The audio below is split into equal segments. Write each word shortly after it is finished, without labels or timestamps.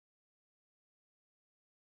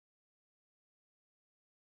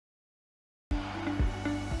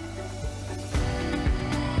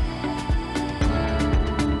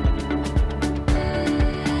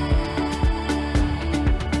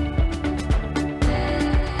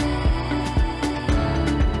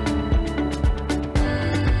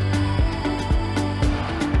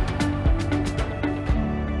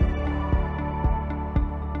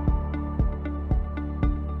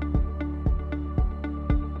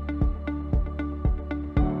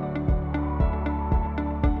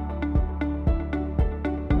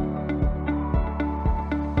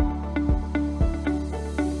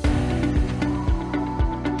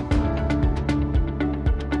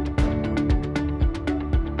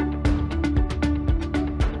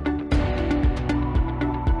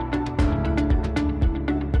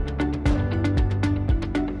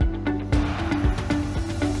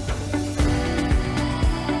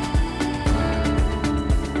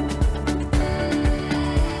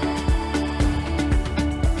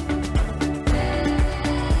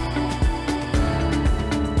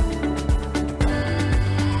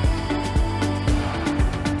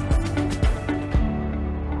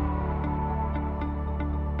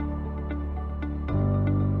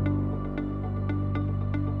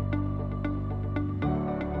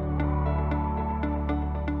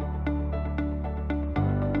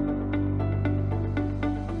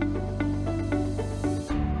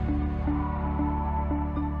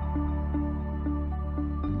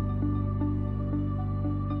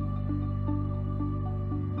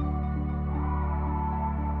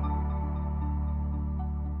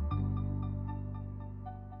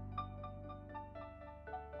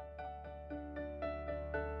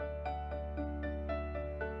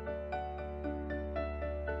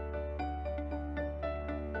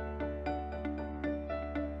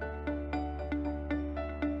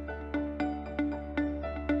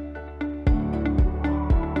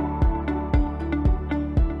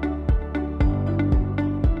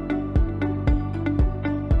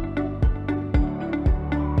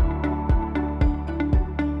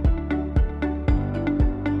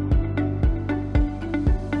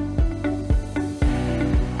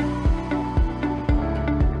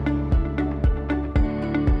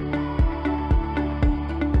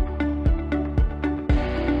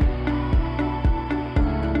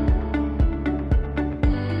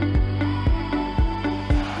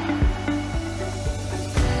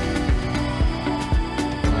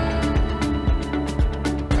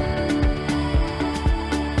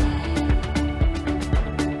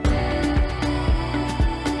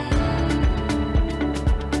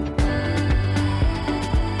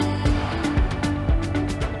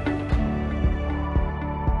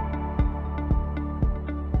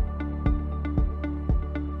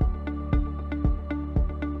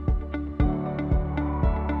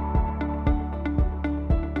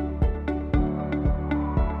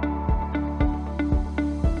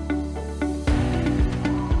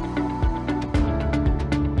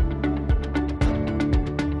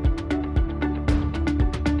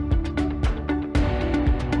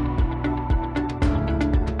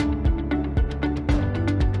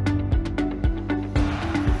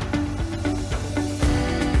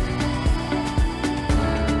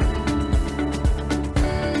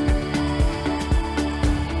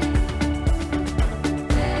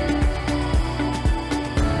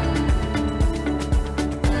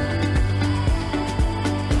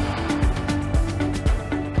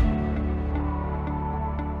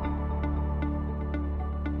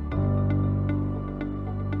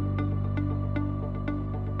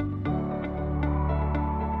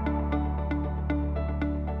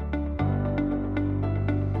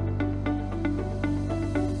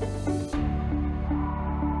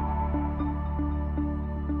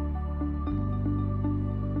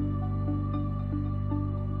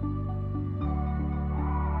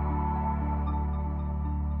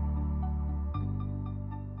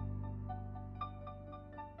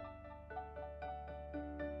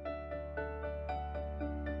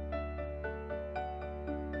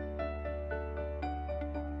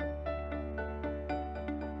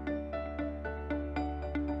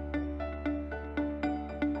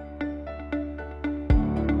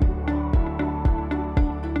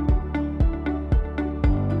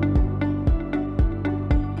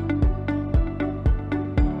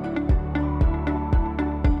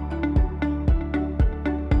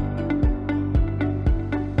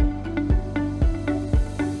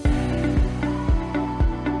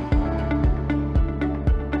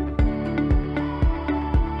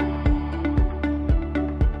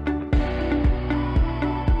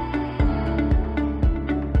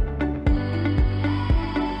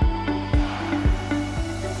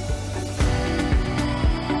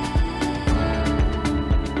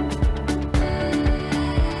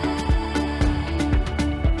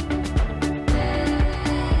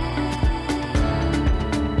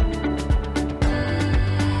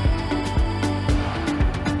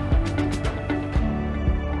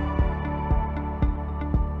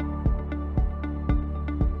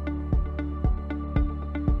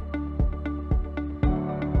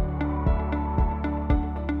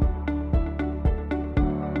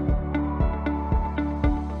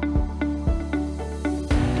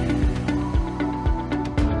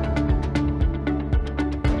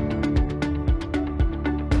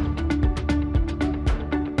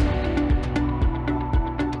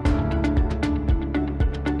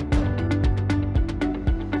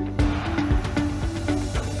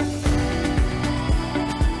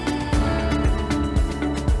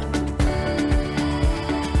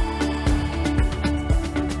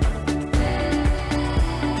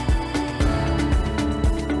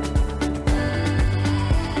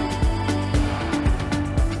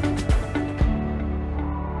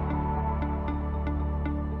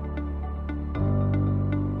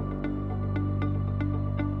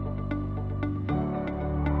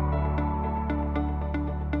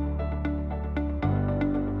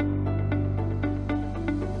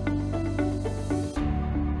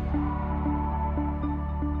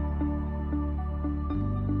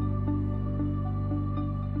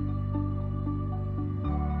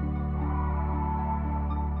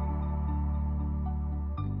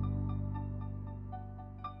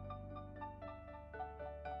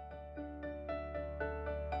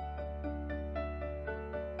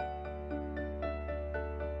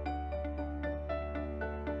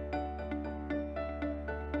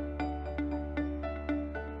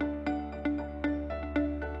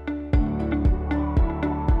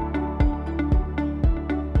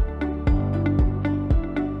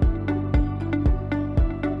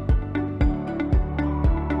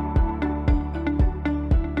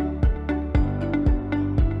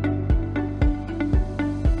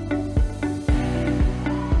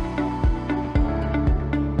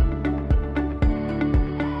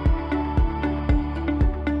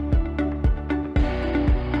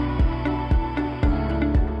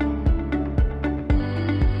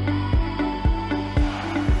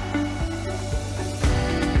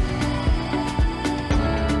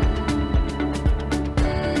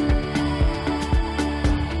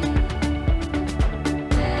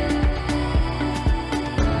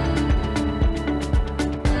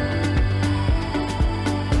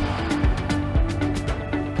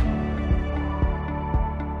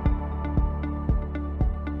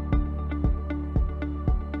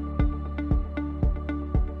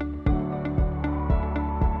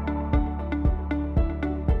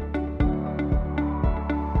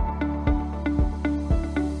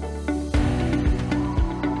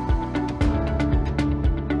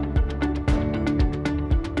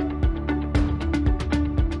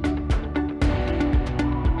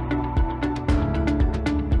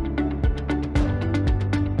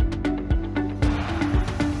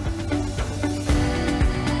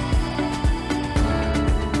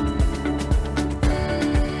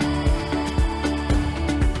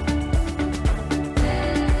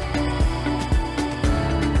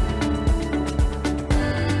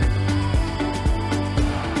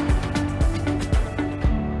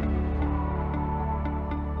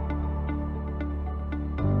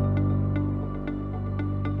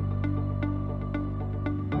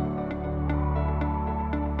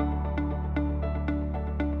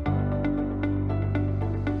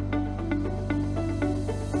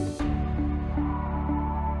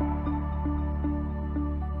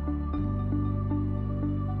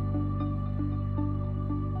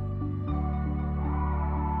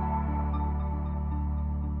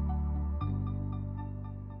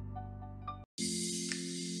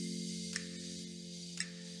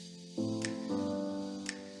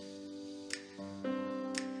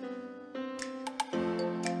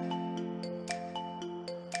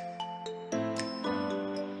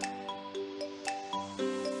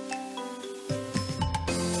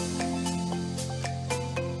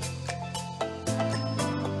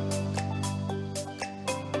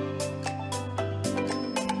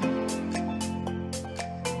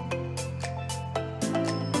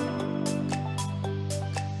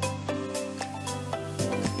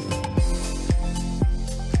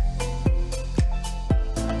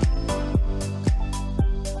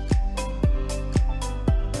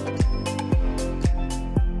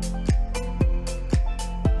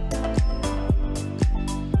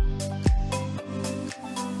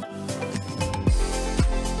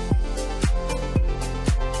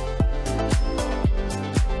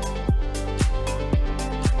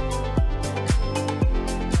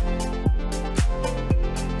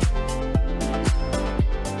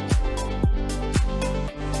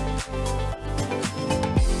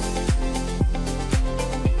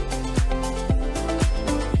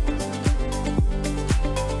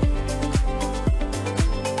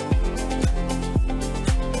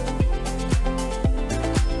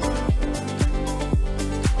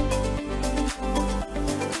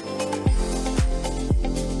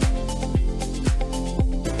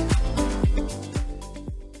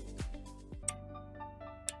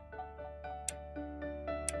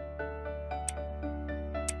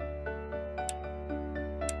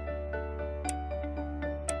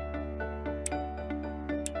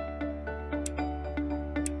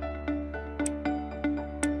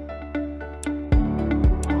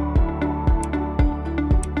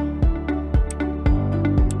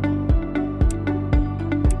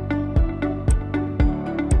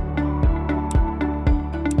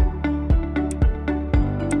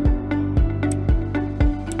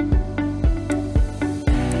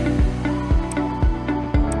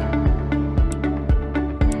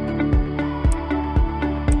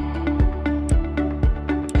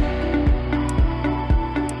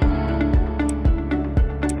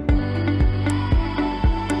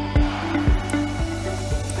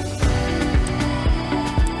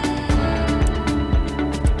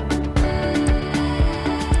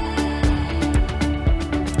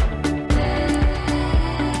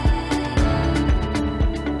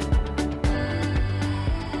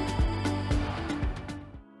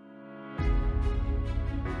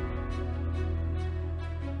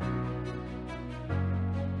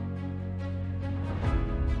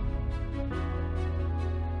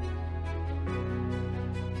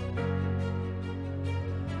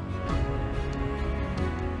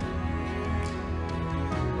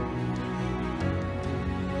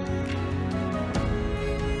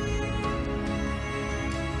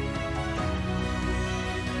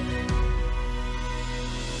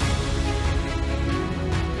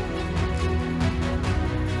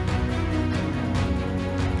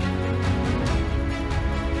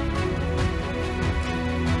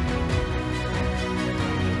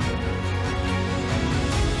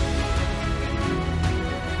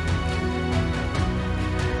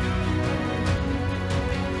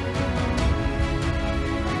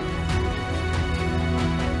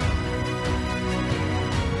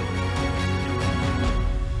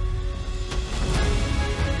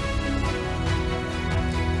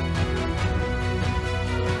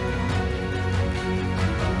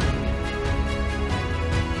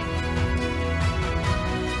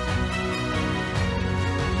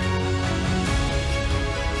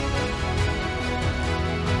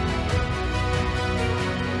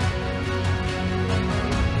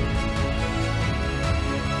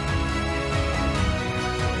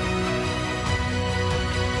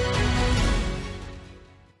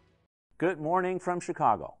Good morning from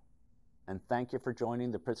Chicago, and thank you for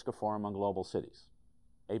joining the Pritzker Forum on Global Cities,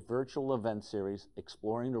 a virtual event series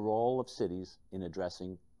exploring the role of cities in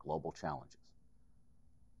addressing global challenges.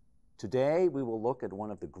 Today, we will look at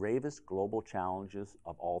one of the gravest global challenges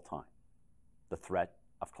of all time, the threat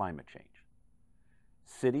of climate change.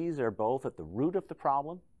 Cities are both at the root of the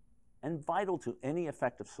problem and vital to any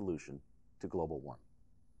effective solution to global warming.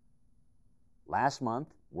 Last month,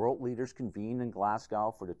 world leaders convened in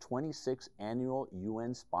Glasgow for the 26th annual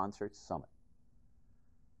UN-sponsored summit.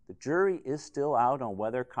 The jury is still out on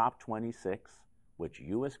whether COP26, which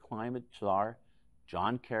U.S. climate czar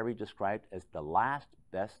John Kerry described as the last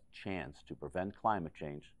best chance to prevent climate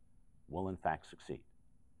change, will in fact succeed.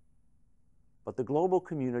 But the global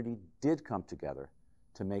community did come together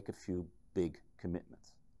to make a few big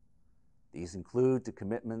commitments. These include the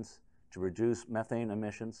commitments to reduce methane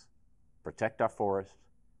emissions, protect our forests,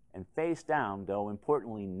 and phase down, though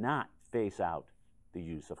importantly not phase out, the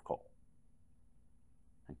use of coal.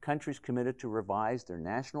 And countries committed to revise their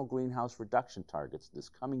national greenhouse reduction targets this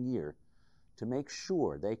coming year to make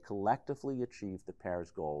sure they collectively achieve the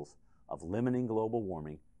Paris goals of limiting global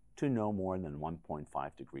warming to no more than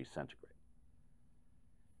 1.5 degrees centigrade.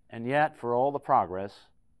 And yet, for all the progress,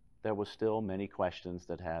 there were still many questions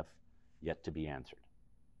that have yet to be answered,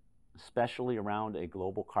 especially around a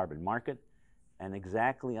global carbon market and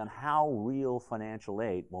exactly on how real financial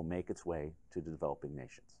aid will make its way to the developing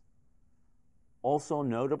nations. Also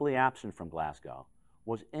notably absent from Glasgow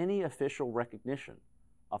was any official recognition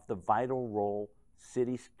of the vital role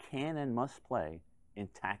cities can and must play in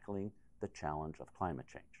tackling the challenge of climate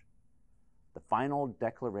change. The final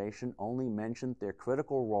declaration only mentioned their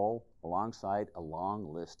critical role alongside a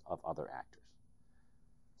long list of other actors.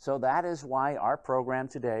 So that is why our program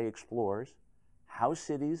today explores how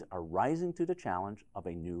cities are rising to the challenge of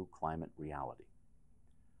a new climate reality.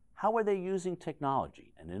 How are they using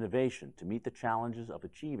technology and innovation to meet the challenges of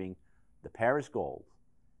achieving the Paris goals,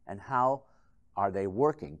 and how are they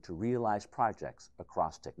working to realize projects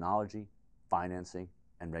across technology, financing,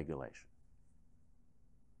 and regulation?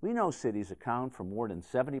 We know cities account for more than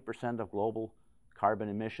 70% of global carbon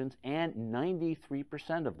emissions, and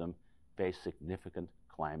 93% of them face significant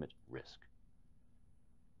climate risk.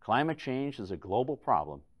 Climate change is a global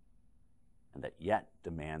problem, and that yet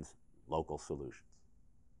demands local solutions.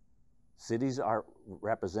 Cities are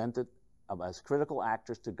represented as critical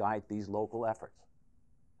actors to guide these local efforts,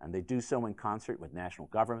 and they do so in concert with national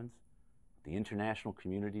governments, the international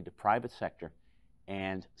community, the private sector,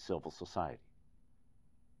 and civil society.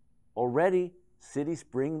 Already, cities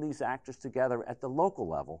bring these actors together at the local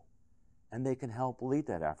level, and they can help lead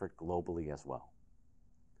that effort globally as well.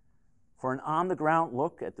 For an on-the-ground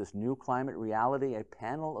look at this new climate reality, a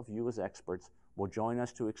panel of U.S. experts will join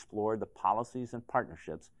us to explore the policies and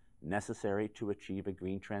partnerships necessary to achieve a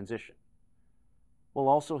green transition. We'll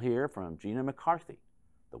also hear from Gina McCarthy,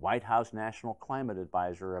 the White House National Climate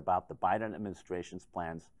Advisor, about the Biden administration's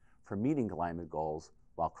plans for meeting climate goals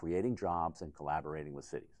while creating jobs and collaborating with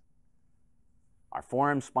cities. Our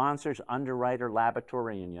forum sponsors, Underwriter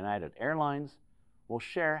Laboratory and United Airlines, will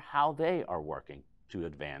share how they are working to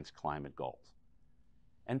advance climate goals.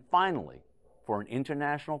 And finally, for an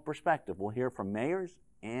international perspective, we'll hear from mayors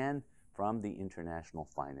and from the International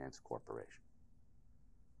Finance Corporation.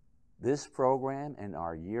 This program and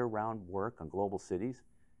our year-round work on global cities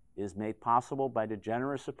is made possible by the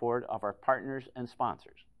generous support of our partners and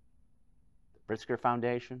sponsors, the Pritzker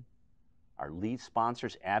Foundation, our lead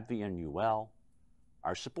sponsors, AbbVie and UL,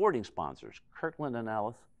 our supporting sponsors, Kirkland &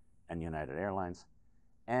 Ellis and United Airlines,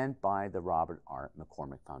 and by the Robert R.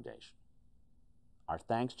 McCormick Foundation. Our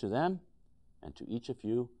thanks to them and to each of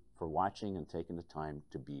you for watching and taking the time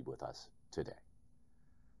to be with us today.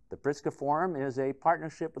 The Pritzker Forum is a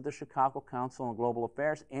partnership with the Chicago Council on Global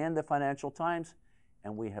Affairs and the Financial Times,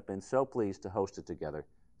 and we have been so pleased to host it together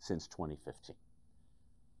since 2015.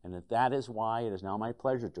 And that is why it is now my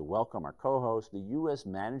pleasure to welcome our co-host, the U.S.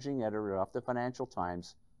 Managing Editor of the Financial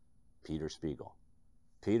Times, Peter Spiegel.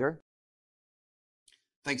 Peter?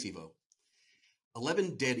 Thanks, Ivo.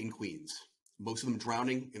 11 dead in Queens, most of them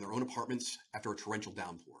drowning in their own apartments after a torrential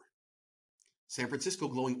downpour. San Francisco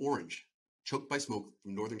glowing orange, choked by smoke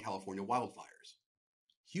from Northern California wildfires.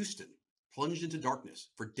 Houston plunged into darkness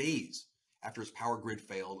for days after its power grid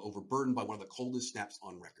failed, overburdened by one of the coldest snaps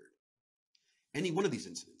on record. Any one of these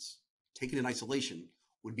incidents, taken in isolation,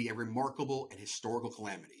 would be a remarkable and historical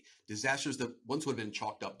calamity, disasters that once would have been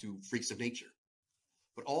chalked up to freaks of nature.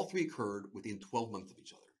 But all three occurred within 12 months of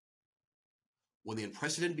each other. When the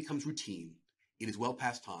unprecedented becomes routine, it is well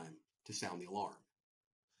past time to sound the alarm.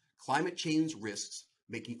 Climate change risks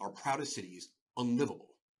making our proudest cities unlivable.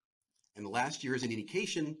 and the last year is an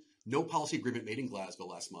indication no policy agreement made in Glasgow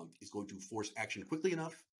last month is going to force action quickly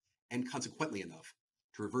enough and consequently enough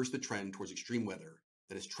to reverse the trend towards extreme weather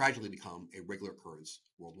that has tragically become a regular occurrence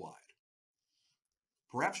worldwide.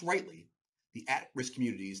 Perhaps rightly, the at-risk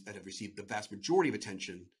communities that have received the vast majority of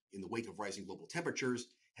attention in the wake of rising global temperatures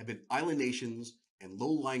have been island nations and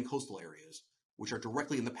low-lying coastal areas, which are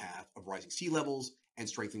directly in the path of rising sea levels and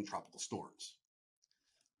strengthening tropical storms.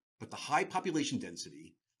 But the high population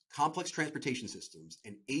density, complex transportation systems,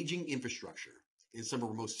 and aging infrastructure in some of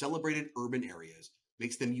our most celebrated urban areas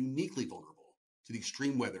makes them uniquely vulnerable to the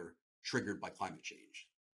extreme weather triggered by climate change.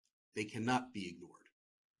 They cannot be ignored.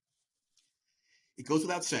 It goes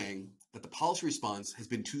without saying that the policy response has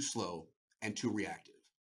been too slow and too reactive.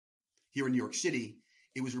 Here in New York City,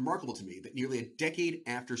 it was remarkable to me that nearly a decade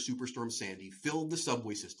after Superstorm Sandy filled the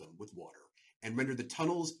subway system with water and rendered the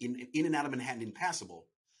tunnels in and out of Manhattan impassable,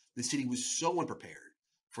 the city was so unprepared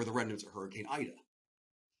for the remnants of Hurricane Ida.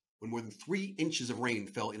 When more than 3 inches of rain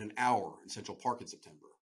fell in an hour in Central Park in September,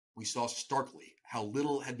 we saw starkly how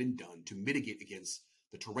little had been done to mitigate against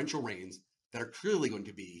the torrential rains that are clearly going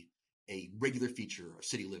to be a regular feature of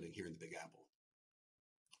city living here in the Big Apple.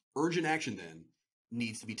 Urgent action, then,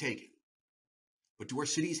 needs to be taken. But do our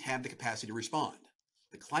cities have the capacity to respond?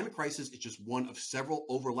 The climate crisis is just one of several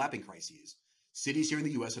overlapping crises cities here in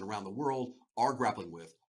the US and around the world are grappling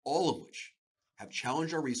with, all of which have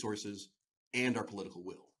challenged our resources and our political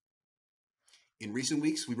will. In recent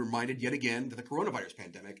weeks, we've reminded yet again that the coronavirus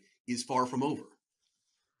pandemic is far from over,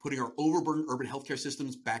 putting our overburdened urban healthcare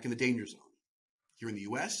systems back in the danger zone. Here in the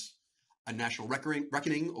US, a national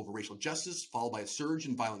reckoning over racial justice, followed by a surge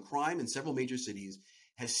in violent crime in several major cities,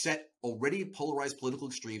 has set already polarized political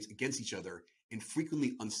extremes against each other in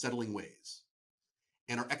frequently unsettling ways.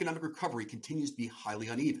 And our economic recovery continues to be highly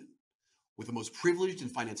uneven, with the most privileged in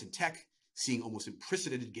finance and tech seeing almost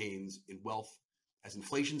unprecedented gains in wealth as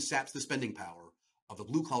inflation saps the spending power of the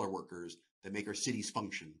blue-collar workers that make our cities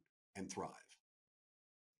function and thrive.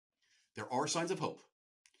 There are signs of hope.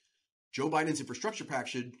 Joe Biden's infrastructure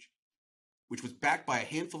package, which was backed by a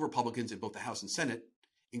handful of Republicans in both the House and Senate,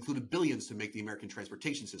 included billions to make the American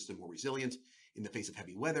transportation system more resilient in the face of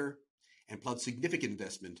heavy weather, and plowed significant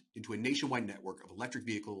investment into a nationwide network of electric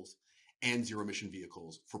vehicles and zero-emission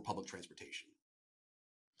vehicles for public transportation.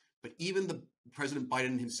 But even President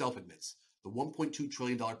Biden himself admits the $1.2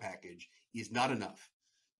 trillion package is not enough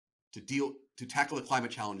to tackle the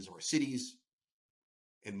climate challenges of our cities,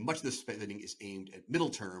 and much of this spending is aimed at middle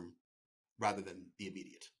term rather than the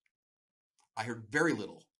immediate. I heard very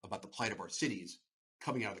little about the plight of our cities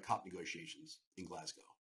coming out of the COP negotiations in Glasgow,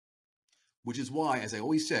 which is why, as I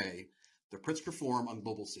always say, the Pritzker Forum on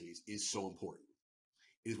Global Cities is so important.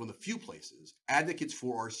 It is one of the few places advocates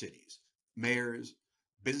for our cities, mayors,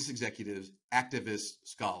 business executives, activists,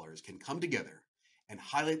 scholars can come together and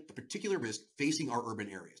highlight the particular risk facing our urban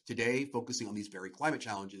areas, today focusing on these very climate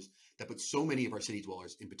challenges that put so many of our city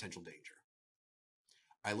dwellers in potential danger.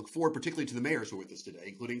 I look forward particularly to the mayors who are with us today,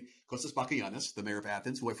 including Kostas Bakayannis, the mayor of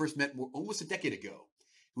Athens, who I first met almost a decade ago,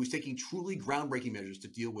 who is taking truly groundbreaking measures to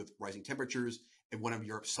deal with rising temperatures in one of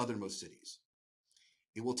Europe's southernmost cities.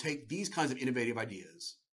 It will take these kinds of innovative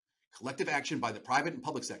ideas, collective action by the private and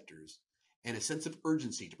public sectors, and a sense of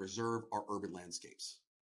urgency to preserve our urban landscapes.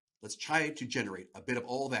 Let's try to generate a bit of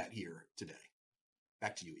all that here today.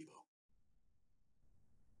 Back to you, Ivo.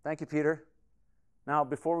 Thank you, Peter. Now,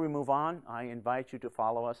 before we move on, I invite you to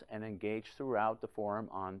follow us and engage throughout the forum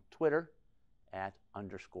on Twitter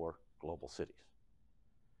 @_globalcities.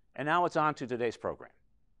 And now it's on to today's program.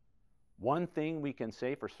 One thing we can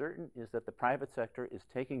say for certain is that the private sector is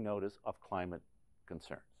taking notice of climate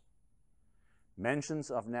concerns.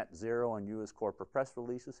 Mentions of net zero in U.S. corporate press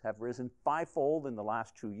releases have risen 5-fold in the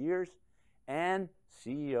last 2 years, and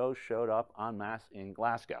CEOs showed up en masse in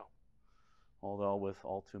Glasgow, although with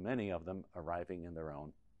all too many of them arriving in their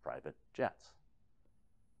own private jets.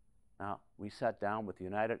 Now, we sat down with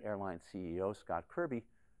United Airlines CEO Scott Kirby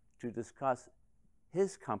to discuss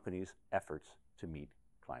his company's efforts to meet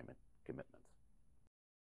climate commitments.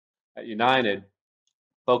 At United,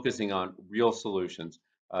 focusing on real solutions,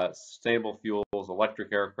 sustainable fuels,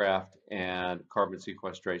 electric aircraft, and carbon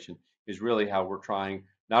sequestration is really how we're trying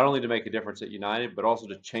not only to make a difference at United, but also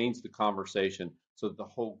to change the conversation so that the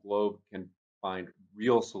whole globe can find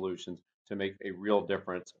real solutions to make a real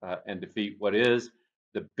difference and defeat what is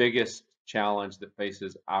the biggest challenge that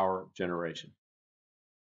faces our generation.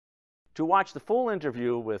 To watch the full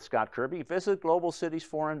interview with Scott Kirby, visit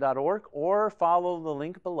globalcitiesforum.org or follow the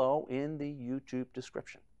link below in the YouTube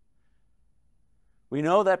description. We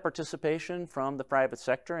know that participation from the private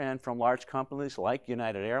sector and from large companies like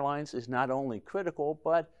United Airlines is not only critical,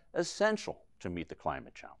 but essential to meet the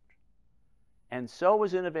climate challenge. And so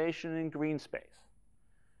is innovation in green space.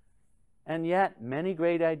 And yet, many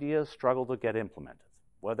great ideas struggle to get implemented,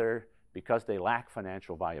 whether because they lack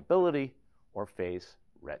financial viability or face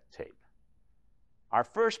red tape. Our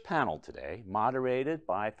first panel today, moderated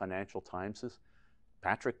by Financial Times'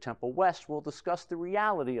 Patrick Temple West, will discuss the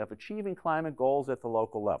reality of achieving climate goals at the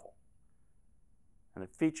local level. And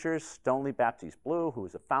it features Stonely Baptiste Blue, who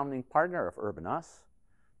is a founding partner of Urban Us,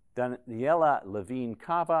 Daniela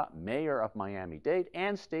Levine-Cava, mayor of Miami-Dade,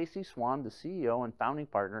 and Stacy Swan, the CEO and founding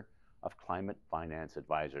partner of Climate Finance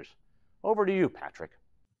Advisors. Over to you, Patrick.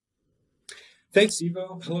 Thanks,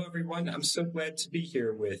 Ivo. Hello, everyone. I'm so glad to be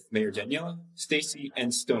here with Mayor Daniela, Stacy,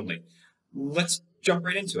 and Stonely. Let's jump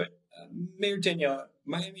right into it. Mayor Daniela,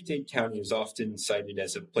 Miami-Dade County is often cited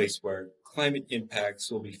as a place where climate impacts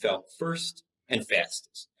will be felt first and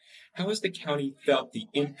fastest. How has the county felt the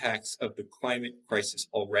impacts of the climate crisis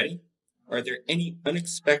already? Are there any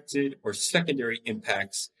unexpected or secondary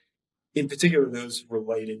impacts, in particular those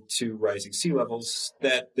related to rising sea levels,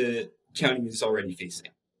 that the county is already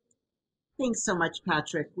facing? Thanks so much,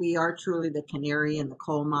 Patrick. We are truly the canary in the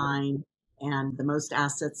coal mine and the most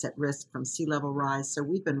assets at risk from sea level rise. So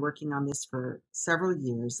we've been working on this for several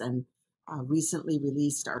years and recently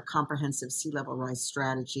released our comprehensive sea level rise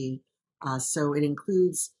strategy. So it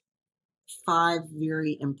includes 5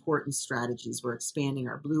 very important strategies. We're expanding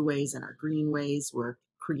our blueways and our greenways. We're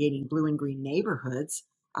creating blue and green neighborhoods.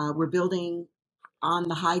 We're building on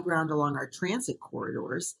the high ground along our transit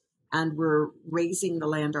corridors, and we're raising the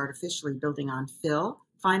land artificially, building on fill.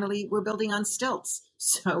 Finally, we're building on stilts.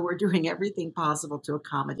 So we're doing everything possible to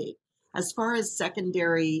accommodate. As far as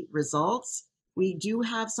secondary results, we do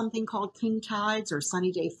have something called king tides or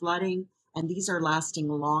sunny day flooding, and these are lasting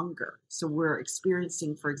longer. So we're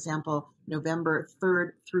experiencing, for example, November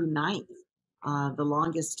 3rd through 9th, the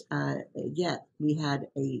longest yet. We had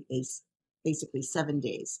basically 7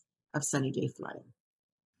 days of sunny day flooding.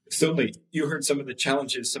 Stonely, you heard some of the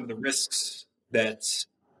challenges, some of the risks that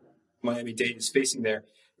Miami-Dade is facing there.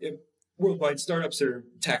 Worldwide startups are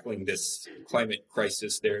tackling this climate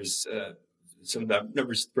crisis. There's some of the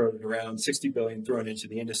numbers thrown around, 60 billion thrown into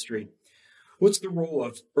the industry. What's the role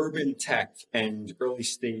of urban tech and early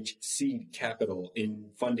stage seed capital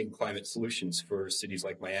in funding climate solutions for cities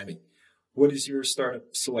like Miami? What does your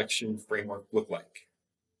startup selection framework look like?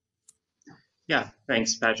 Yeah,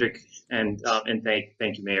 thanks, Patrick, and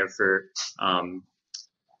thank you, Mayor, for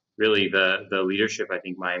really the leadership I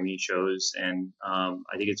think Miami shows, and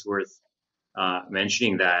I think it's worth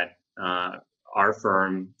mentioning that our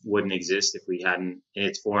firm wouldn't exist if we hadn't, in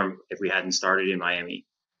its form, if we hadn't started in Miami.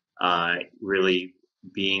 Really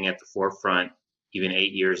being at the forefront, even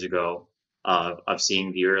 8 years ago, of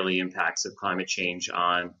seeing the early impacts of climate change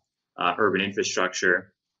on urban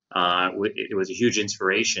infrastructure, it was a huge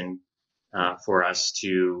inspiration for us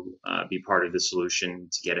to be part of the solution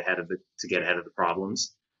to get ahead of the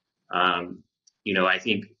problems. I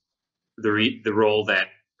think the role that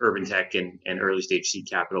urban tech and early stage seed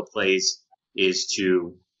capital plays is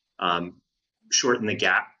to shorten the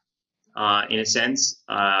gap, in a sense,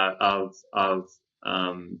 of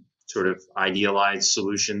sort of idealized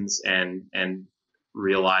solutions and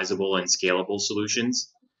realizable and scalable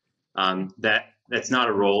solutions. That's not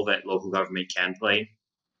a role that local government can play.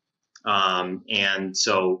 And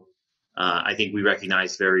so I think we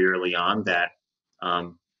recognized very early on that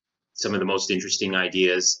some of the most interesting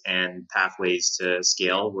ideas and pathways to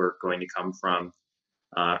scale were going to come from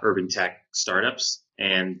urban tech startups,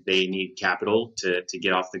 and they need capital to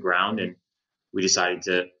get off the ground. And we decided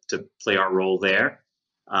to play our role there.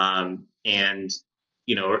 And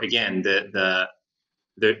again,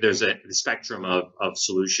 there's a spectrum of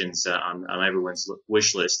solutions on everyone's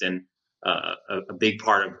wish list, and a big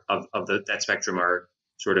part of that spectrum are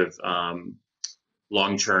sort of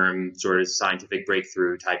long-term sort of scientific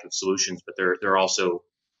breakthrough type of solutions, but there are also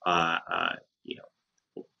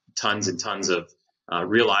tons and tons of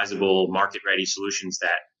realizable market-ready solutions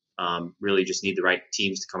that really just need the right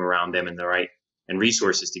teams to come around them and the right and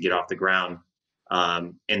resources to get off the ground.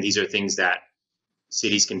 And these are things that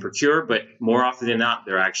cities can procure, but more often than not,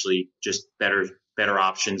 they're actually just better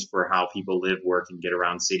options for how people live, work, and get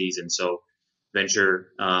around cities. And so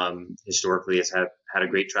venture historically has had a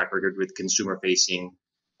great track record with consumer-facing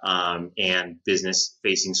and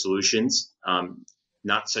business-facing solutions.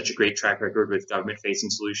 Not such a great track record with government-facing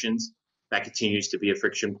solutions. That continues to be a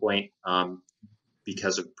friction point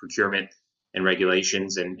because of procurement and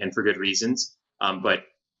regulations, and for good reasons. But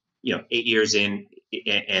 8 years in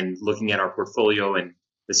and looking at our portfolio and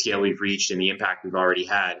the scale we've reached and the impact we've already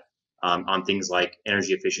had on things like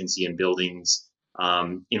energy efficiency in buildings,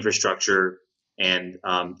 infrastructure and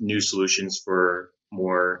new solutions for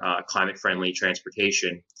more climate-friendly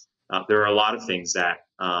transportation. There are a lot of things that,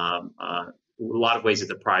 a lot of ways that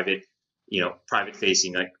the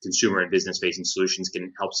private-facing, like consumer and business-facing solutions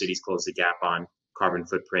can help cities close the gap on carbon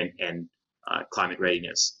footprint and climate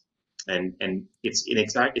readiness. And it's an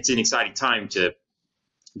exciting time to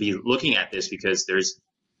be looking at this because there's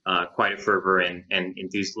quite a fervor and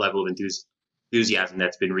level of enthusiasm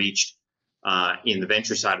that's been reached in the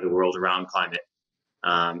venture side of the world around climate.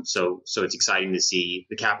 So it's exciting to see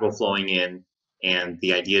the capital flowing in and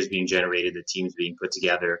the ideas being generated, the teams being put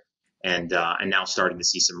together, and now starting to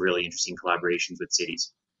see some really interesting collaborations with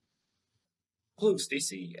cities. Hello,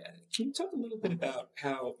 Stacy. Can you talk a little bit about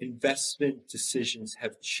how investment decisions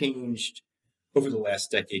have changed over the last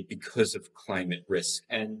decade because of climate risk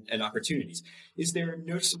and opportunities? Is there a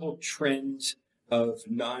noticeable trend of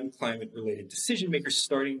non-climate related decision makers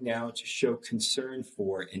starting now to show concern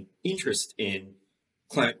for and interest in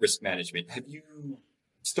climate risk management? Have you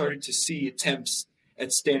started to see attempts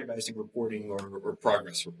at standardizing reporting or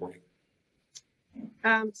progress reporting?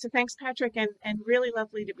 So thanks, Patrick, and really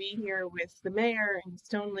lovely to be here with the mayor and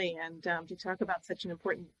Stonely and to talk about such an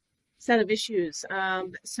important set of issues.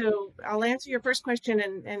 So I'll answer your first question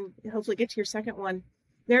and hopefully get to your second one.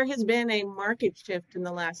 There has been a market shift in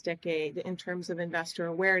the last decade in terms of investor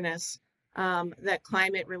awareness that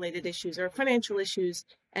climate-related issues are financial issues,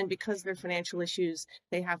 and because they're financial issues,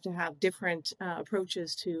 they have to have different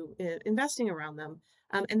approaches to investing around them.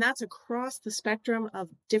 And that's across the spectrum of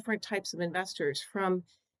different types of investors, from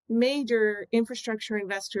major infrastructure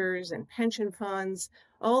investors and pension funds,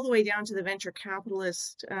 all the way down to the venture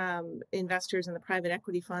capitalist investors and the private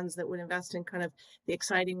equity funds that would invest in kind of the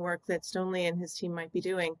exciting work that Stonely and his team might be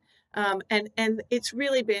doing. And it's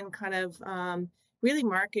really been kind of really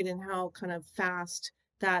marked in how kind of fast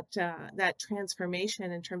that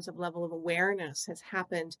transformation in terms of level of awareness has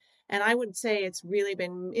happened. And I would say it's really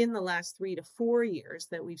been in the last 3 to 4 years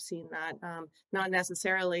that we've seen that, not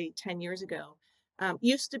necessarily 10 years ago.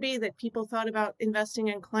 Used to be that people thought about investing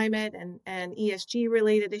in climate and ESG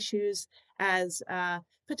related issues as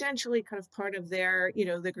potentially kind of part of their,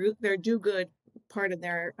 their do good part of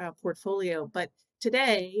their portfolio. But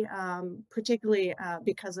today, particularly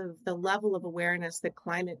because of the level of awareness that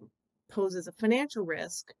climate poses a financial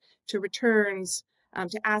risk to returns,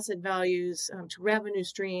 to asset values, to revenue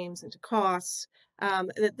streams, and to costs,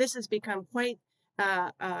 that this has become quite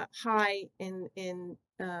high in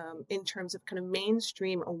terms of kind of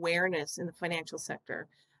mainstream awareness in the financial sector.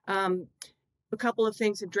 A couple of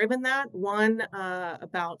things have driven that. One,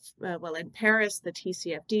 in Paris, the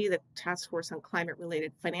TCFD, the Task Force on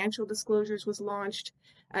Climate-Related Financial Disclosures, was launched.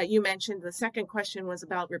 You mentioned the second question was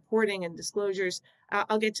about reporting and disclosures.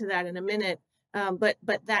 I'll get to that in a minute. But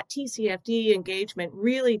that TCFD engagement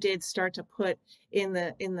really did start to put in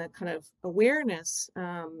the kind of awareness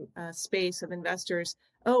space of investors,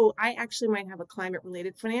 oh, I actually might have a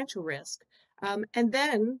climate-related financial risk. And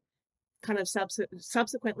then kind of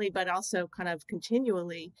subsequently, but also kind of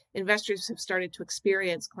continually, investors have started to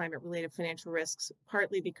experience climate-related financial risks,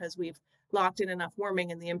 partly because we've locked in enough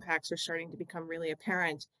warming and the impacts are starting to become really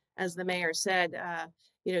apparent. As the mayor said,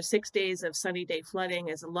 6 days of sunny day flooding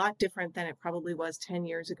is a lot different than it probably was 10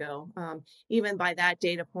 years ago. Even by that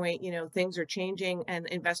data point, things are changing and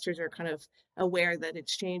investors are kind of aware that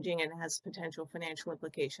it's changing and has potential financial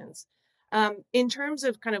implications. In terms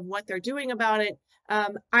of kind of what they're doing about it,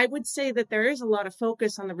 I would say that there is a lot of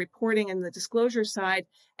focus on the reporting and the disclosure side,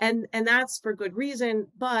 and that's for good reason.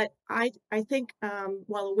 But I think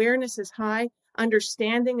while awareness is high,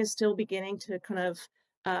 understanding is still beginning to kind of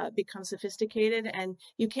become sophisticated, and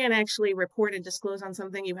you can't actually report and disclose on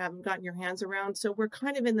something you haven't gotten your hands around. So we're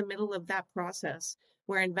kind of in the middle of that process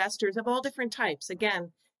where investors of all different types,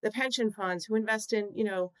 again, the pension funds who invest in,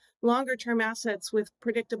 longer term assets with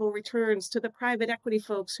predictable returns, to the private equity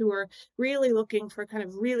folks who are really looking for kind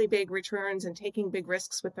of really big returns and taking big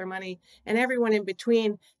risks with their money, and everyone in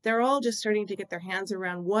between, they're all just starting to get their hands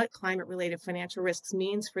around what climate related financial risks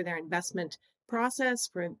means for their investment process,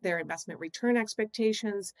 for their investment return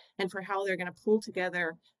expectations, and for how they're going to pull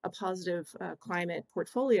together a positive climate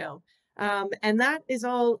portfolio. And that is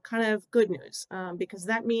all kind of good news because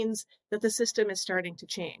that means that the system is starting to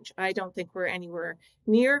change. I don't think we're anywhere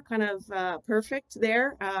near kind of perfect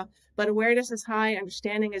there, but awareness is high,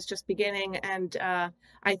 understanding is just beginning, and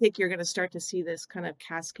I think you're going to start to see this kind of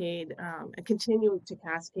cascade and continue to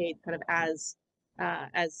cascade kind of as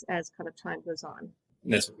kind of time goes on.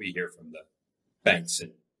 And that's what we hear from the banks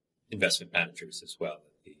and investment managers as well.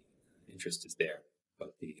 That the interest is there,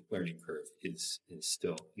 but the learning curve is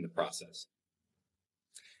still in the process.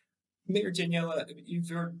 Mayor Daniela, you've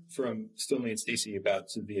heard from Stonely and Stacy about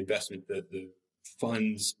the investment, the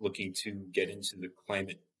funds looking to get into the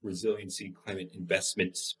climate resiliency, climate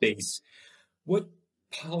investment space. What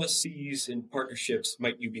policies and partnerships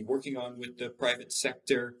might you be working on with the private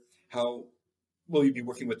sector? How will you be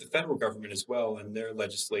working with the federal government as well and their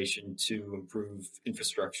legislation to improve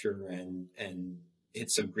infrastructure and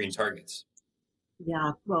hit some green targets?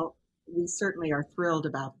 Yeah, well, we certainly are thrilled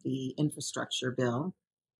about the infrastructure bill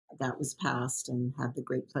that was passed and had the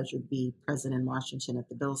great pleasure to be present in Washington at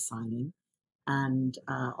the bill signing, and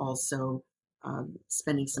also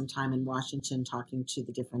spending some time in Washington talking to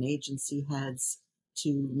the different agency heads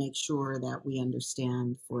to make sure that we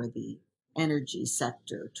understand for the energy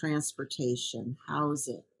sector, transportation,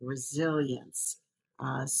 housing, resilience,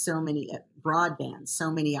 so many broadband,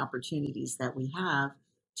 so many opportunities that we have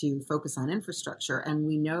to focus on infrastructure. And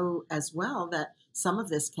we know as well that some of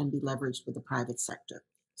this can be leveraged with the private sector.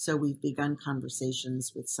 So we've begun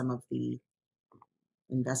conversations with some of the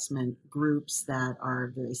investment groups that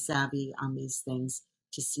are very savvy on these things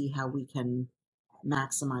to see how we can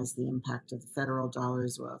maximize the impact of the federal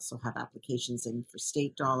dollars. We'll also have applications in for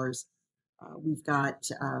state dollars. We've got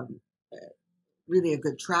really a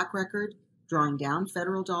good track record drawing down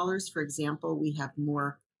federal dollars. For example, we have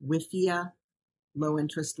more WIFIA, low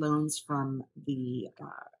interest loans from the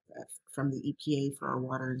EPA for our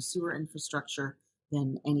water and sewer infrastructure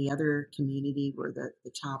than any other community. We're the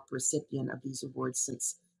top recipient of these awards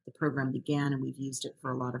since the program began, and we've used it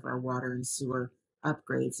for a lot of our water and sewer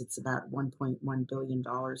upgrades. It's about $1.1 billion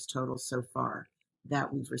total so far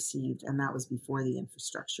that we've received, and that was before the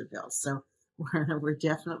infrastructure bill. So we're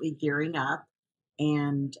definitely gearing up.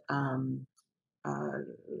 And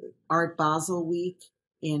Art Basel Week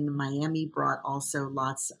in Miami brought also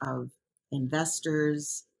lots of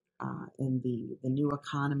investors in the new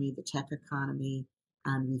economy, the tech economy,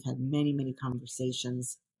 and we've had many, many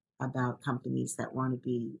conversations about companies that want to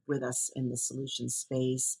be with us in the solution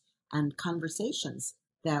space, and conversations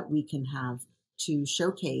that we can have to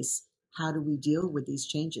showcase how do we deal with these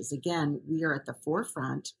changes. Again, we are at the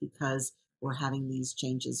forefront because we're having these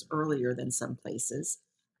changes earlier than some places,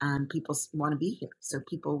 and people want to be here. So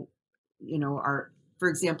people, are, for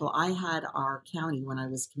example, I had our county, when I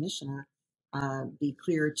was commissioner, be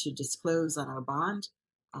clear to disclose on our bond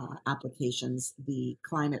applications the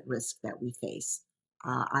climate risk that we face.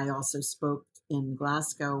 I also spoke in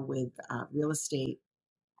Glasgow with real estate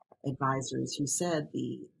advisors who said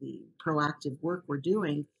the proactive work we're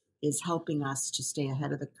doing is helping us to stay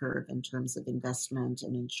ahead of the curve in terms of investment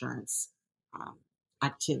and insurance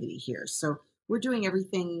activity here. So we're doing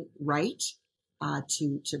everything right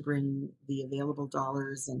to bring the available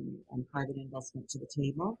dollars and private investment to the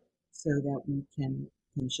table so that we can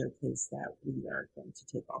showcase that we are going to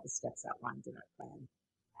take all the steps outlined in our plan.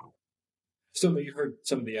 So you've heard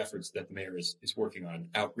some of the efforts that the mayor is working on: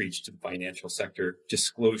 outreach to the financial sector,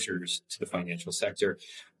 disclosures to the financial sector.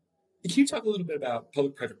 Can you talk a little bit about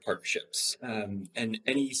public-private partnerships and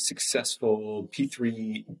any successful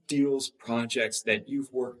P3 deals, projects that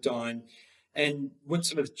you've worked on, and what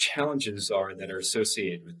some of the challenges are that are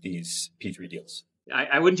associated with these P3 deals?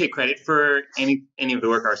 I wouldn't take credit for any of the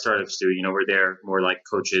work our startups do. We're there more like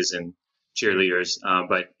coaches and cheerleaders,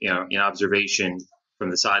 but in observation from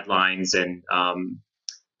the sidelines and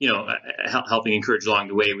helping encourage along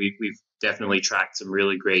the way, we've definitely tracked some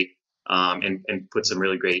really great and put some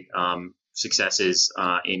really great successes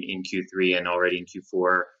in Q3 and already in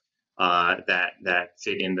Q4 that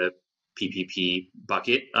fit in the PPP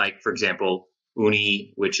bucket. Like, for example,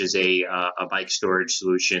 Uni, which is a bike storage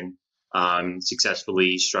solution,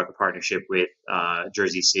 successfully struck a partnership with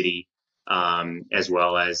Jersey City, as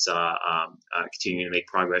well as continuing to make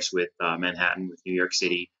progress with Manhattan, with New York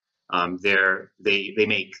City. They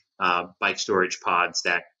make bike storage pods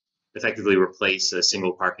that effectively replace a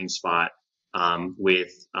single parking spot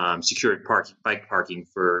with secured bike parking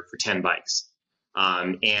for 10 bikes.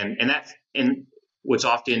 And what's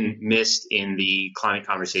often missed in the climate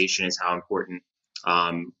conversation is how important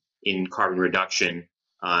in carbon reduction,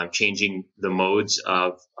 changing the modes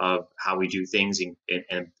of how we do things,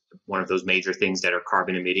 and one of those major things that are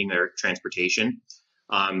carbon emitting are transportation.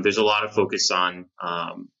 There's a lot of focus on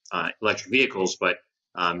electric vehicles, but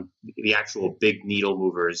the actual big needle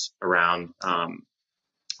movers around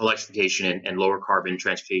electrification and lower carbon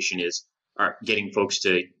transportation are getting folks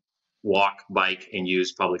to walk, bike, and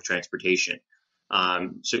use public transportation.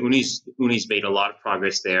 So Uni's made a lot of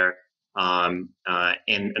progress there. And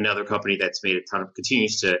another company that's made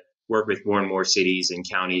continues to work with more and more cities and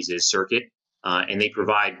counties is Circuit. And they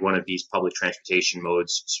provide one of these public transportation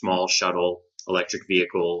modes, small shuttle, electric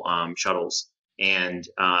vehicle shuttles. And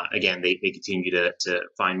again, they continue to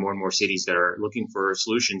find more and more cities that are looking for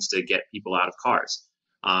solutions to get people out of cars.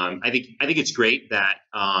 I think it's great that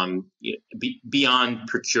beyond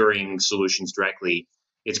procuring solutions directly,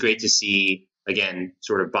 it's great to see, again,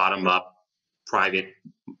 sort of bottom up private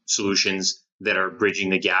solutions that are bridging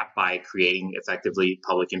the gap by creating effectively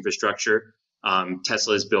public infrastructure.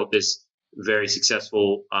 Tesla has built this very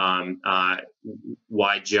successful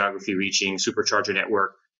wide geography reaching supercharger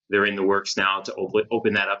network. They're in the works now to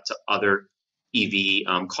open that up to other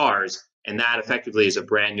EV cars. And that effectively is a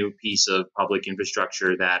brand new piece of public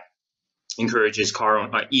infrastructure that encourages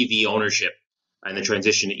EV ownership and the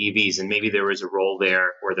transition to EVs. And maybe there was a role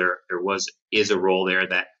there, or is a role there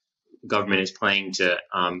that government is playing to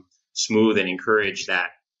smooth and encourage that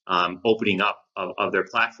opening up of their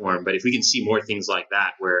platform. But if we can see more things like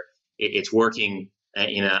that, where it's working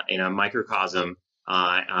in a microcosm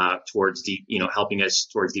towards helping us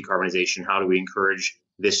towards decarbonization, how do we encourage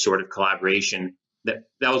this sort of collaboration? That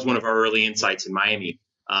was one of our early insights in Miami.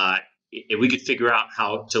 If we could figure out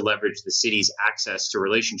how to leverage the city's access to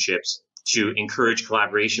relationships to encourage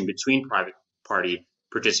collaboration between private party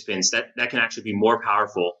participants, that can actually be more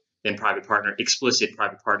powerful than explicit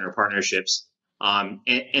private partner partnerships.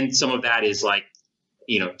 And some of that is like,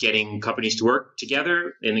 getting companies to work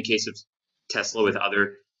together in the case of Tesla with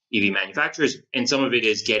other EV manufacturers. And some of it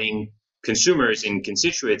is getting consumers and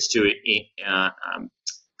constituents to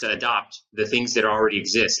adopt the things that already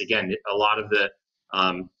exist. Again, a lot of the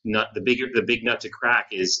big nut to crack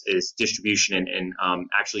is distribution and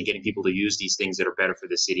actually getting people to use these things that are better for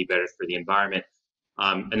the city, better for the environment.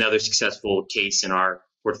 Another successful case in our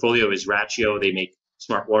portfolio is Ratio. They make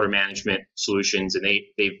smart water management solutions, and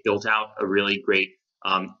they've built out a really great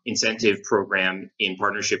incentive program in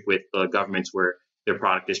partnership with governments where their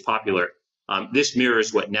product is popular. This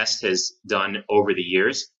mirrors what Nest has done over the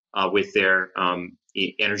years with their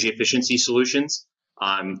energy efficiency solutions.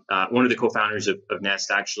 One of the co-founders of Nest,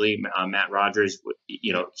 actually, Matt Rogers,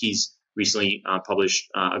 he's recently published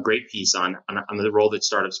a great piece on the role that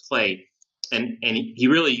startups play. And he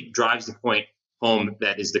really drives the point home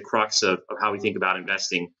that is the crux of how we think about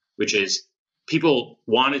investing, which is people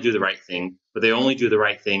want to do the right thing, but they only do the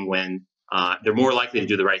right thing when they're more likely to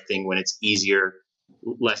do the right thing when it's easier,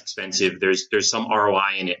 less expensive. There's some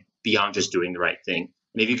ROI in it beyond just doing the right thing.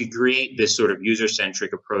 And if you could create this sort of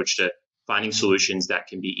user-centric approach to finding solutions that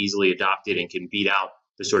can be easily adopted and can beat out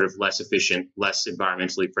the sort of less efficient, less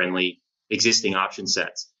environmentally friendly existing option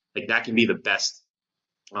sets, like that can be the best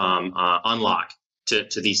unlock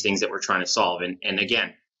to these things that we're trying to solve. And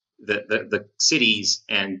again, the cities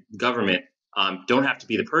and government don't have to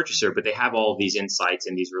be the purchaser, but they have all of these insights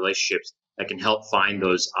and these relationships that can help find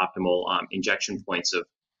those optimal injection points of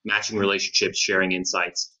matching relationships, sharing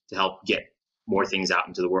insights to help get more things out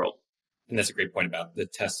into the world. And that's a great point about the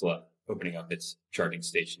Tesla opening up its charging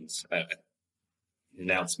stations. An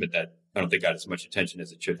announcement that I don't think got as much attention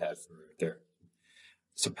as it should have for their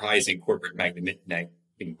surprising corporate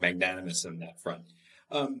being magnanimous on that front.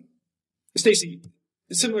 Stacey,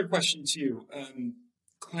 a similar question to you.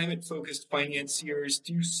 Climate-focused financiers,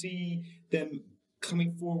 do you see them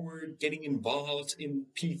coming forward, getting involved in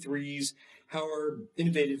P3s? How are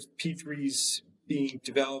innovative P3s being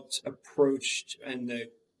developed, approached, and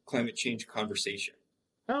the climate change conversation?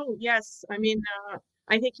 Oh, yes. I mean,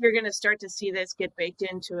 I think you're going to start to see this get baked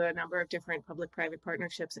into a number of different public-private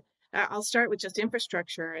partnerships. I'll start with just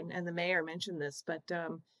infrastructure, and the mayor mentioned this, but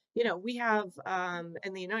we have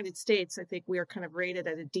in the United States, I think we are kind of rated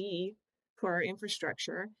at a D for our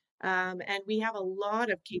infrastructure, and we have a lot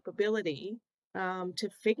of capability to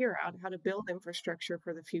figure out how to build infrastructure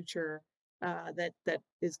for the future that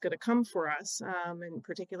is going to come for us, in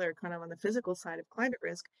particular, kind of on the physical side of climate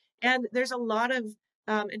risk. And there's a lot of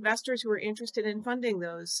investors who are interested in funding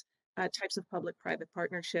those types of public-private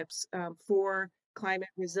partnerships for climate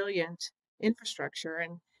resilient infrastructure.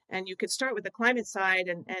 And you could start with the climate side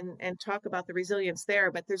and talk about the resilience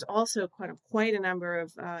there, but there's also quite a number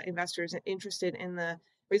of investors interested in the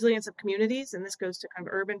resilience of communities. And this goes to kind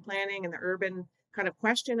of urban planning and the urban kind of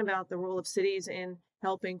question about the role of cities in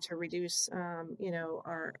helping to reduce,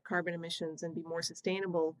 our carbon emissions and be more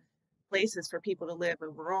sustainable places for people to live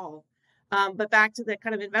overall. But back to the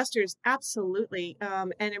kind of investors, absolutely.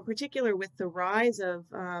 And in particular with the rise of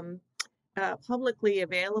publicly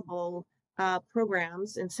available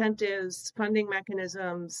programs, incentives, funding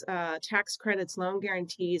mechanisms, tax credits, loan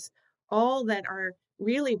guarantees, all that are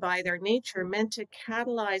really by their nature meant to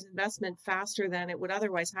catalyze investment faster than it would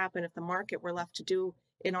otherwise happen if the market were left to do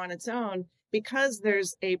it on its own, because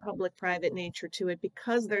there's a public-private nature to it,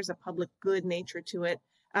 because there's a public good nature to it.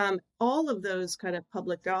 All of those kind of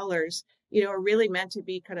public dollars are really meant to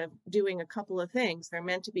be kind of doing a couple of things. They're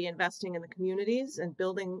meant to be investing in the communities and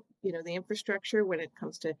building, the infrastructure when it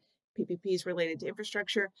comes to PPPs related to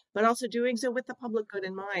infrastructure, but also doing so with the public good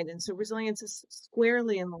in mind. And so resilience is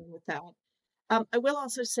squarely in line with that. I will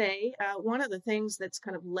also say one of the things that's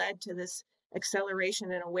kind of led to this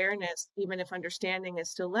acceleration in awareness, even if understanding is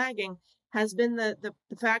still lagging, has been the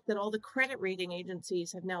fact that all the credit rating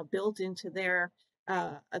agencies have now built into their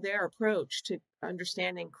approach to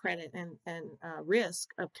understanding credit and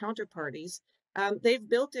risk of counterparties. They've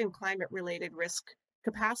built in climate-related risk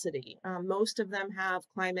capacity. Most of them have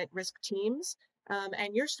climate risk teams,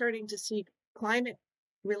 and you're starting to see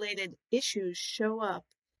climate-related issues show up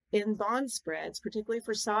in bond spreads, particularly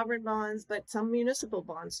for sovereign bonds, but some municipal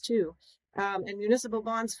bonds too. And municipal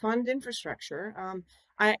bonds fund infrastructure.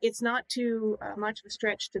 It's not too much of a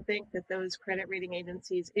stretch to think that those credit rating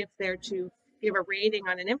agencies, if they're to give a rating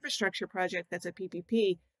on an infrastructure project that's a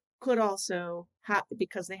PPP, could also have,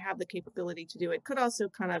 because they have the capability to do it, could also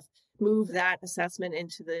kind of move that assessment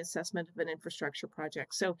into the assessment of an infrastructure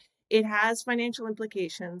project. So it has financial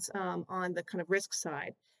implications on the kind of risk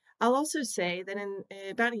side. I'll also say that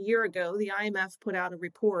about a year ago, the IMF put out a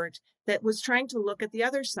report that was trying to look at the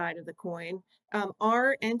other side of the coin.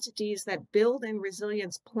 Are entities that build in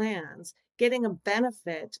resilience plans getting a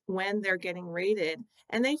benefit when they're getting rated?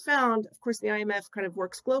 And they found, of course, the IMF kind of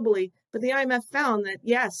works globally, but the IMF found that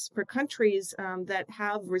yes, for countries that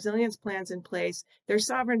have resilience plans in place, their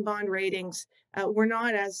sovereign bond ratings were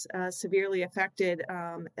not as severely affected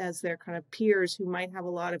as their kind of peers who might have a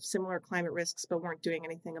lot of similar climate risks but weren't doing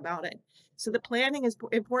anything about it. So the planning is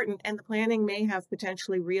important, and the planning may have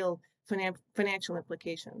potentially real financial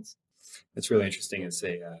implications. That's really interesting. As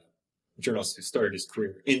a journalist who started his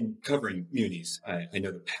career in covering munis, I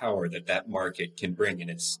know the power that market can bring, and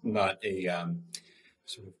it's not a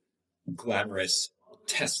sort of glamorous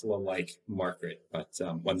Tesla-like market, but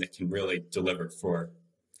one that can really deliver for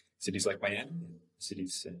cities like Miami and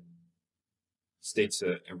cities and states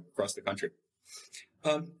across the country.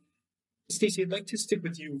 Stacey, I'd like to stick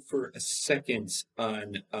with you for a second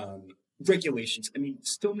on regulations. I mean,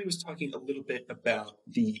 Stonley was talking a little bit about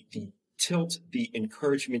the tilt, the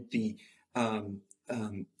encouragement, the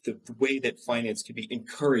way that finance can be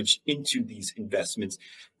encouraged into these investments.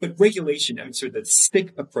 But regulation, I'm sure the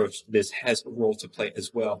stick approach to this has a role to play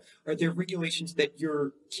as well. Are there regulations that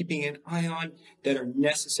you're keeping an eye on that are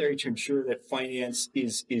necessary to ensure that finance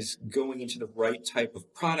is going into the right type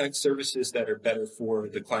of products, services that are better for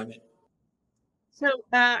the climate? So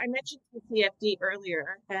I mentioned TCFD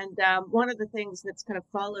earlier, and one of the things that's kind of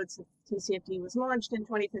followed since TCFD was launched in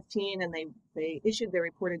 2015 and they issued their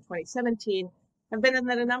report in 2017 have been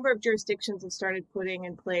that a number of jurisdictions have started putting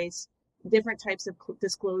in place different types of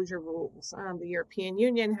disclosure rules. The European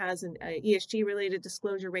Union has an ESG-related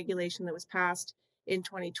disclosure regulation that was passed in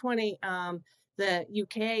 2020. The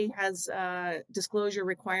UK has disclosure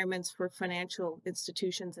requirements for financial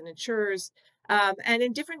institutions and insurers. And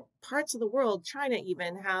in different parts of the world, China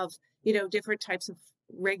even have, different types of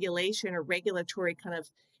regulation or regulatory kind of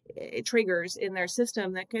triggers in their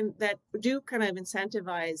system that do kind of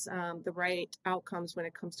incentivize the right outcomes when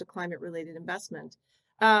it comes to climate related investment.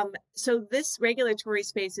 So this regulatory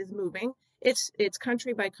space is moving. It's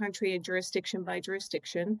country by country and jurisdiction by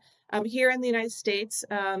jurisdiction. Here in the United States,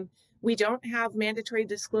 we don't have mandatory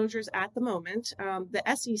disclosures at the moment. The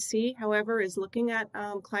SEC, however, is looking at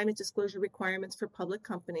climate disclosure requirements for public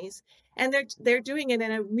companies, and they're doing it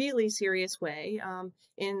in a really serious way.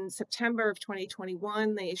 In September of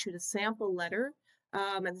 2021, they issued a sample letter,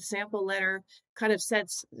 and the sample letter kind of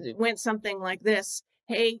went something like this.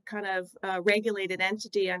 Hey, kind of regulated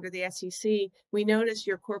entity under the SEC, we notice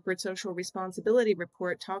your corporate social responsibility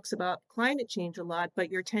report talks about climate change a lot,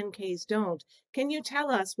 but your 10Ks don't. Can you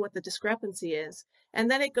tell us what the discrepancy is?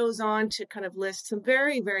 And then it goes on to kind of list some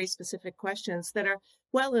very, very specific questions that are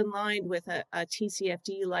well in line with a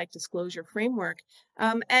TCFD-like disclosure framework.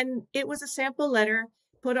 And it was a sample letter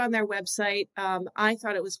put on their website. I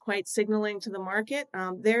thought it was quite signaling to the market.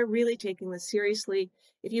 They're really taking this seriously.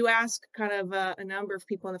 If you ask kind of a number of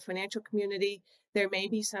people in the financial community, there may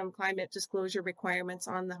be some climate disclosure requirements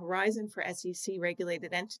on the horizon for SEC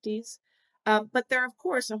regulated entities. But there are, of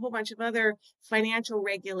course, a whole bunch of other financial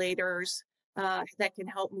regulators that can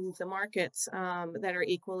help move the markets that are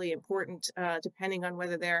equally important, depending on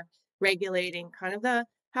whether they're regulating kind of the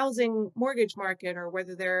housing mortgage market or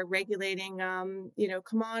whether they're regulating,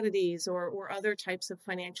 commodities or other types of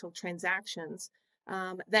financial transactions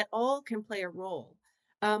that all can play a role.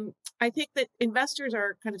 I think that investors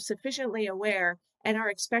are kind of sufficiently aware and are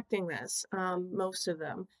expecting this, most of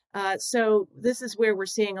them. So this is where we're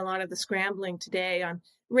seeing a lot of the scrambling today on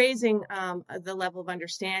raising the level of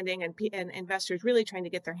understanding, and investors really trying to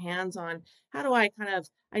get their hands on how do I kind of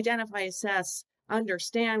identify, assess,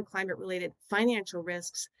 understand climate-related financial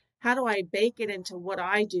risks. How do I bake it into what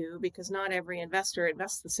I do? Because not every investor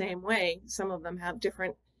invests the same way. Some of them have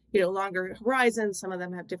different, longer horizons. Some of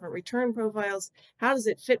them have different return profiles. How does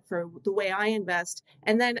it fit for the way I invest?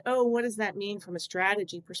 And then, what does that mean from a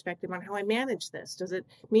strategy perspective on how I manage this? Does it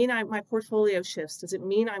mean my portfolio shifts? Does it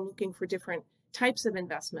mean I'm looking for different types of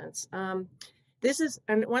investments? And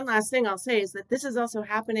one last thing I'll say is that this is also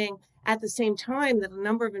happening at the same time that a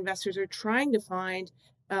number of investors are trying to find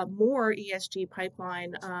more ESG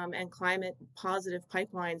pipeline and climate positive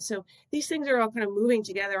pipeline. So these things are all kind of moving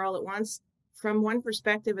together all at once. From one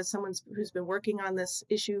perspective, as someone who's been working on this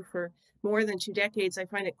issue for more than 2 decades, I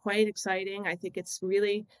find it quite exciting. I think it's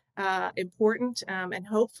really important, and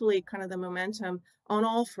hopefully kind of the momentum on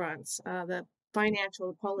all fronts, the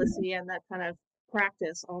financial policy and that kind of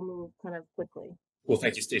practice all move kind of quickly. Well,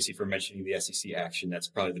 thank you, Stacey, for mentioning the SEC action. That's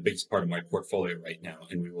probably the biggest part of my portfolio right now,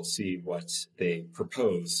 and we will see what they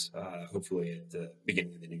propose, hopefully at the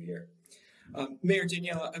beginning of the new year. Mayor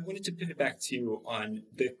Daniela, I wanted to pivot back to you on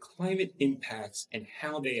the climate impacts and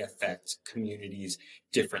how they affect communities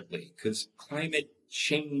differently, because climate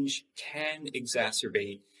change can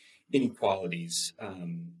exacerbate inequalities.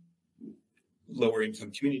 Lower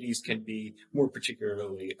income communities can be more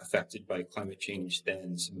particularly affected by climate change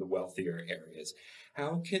than some of the wealthier areas.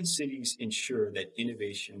 How can cities ensure that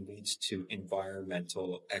innovation leads to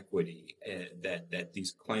environmental equity, that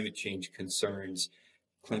these climate change concerns,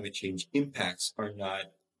 climate change impacts are not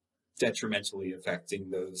detrimentally affecting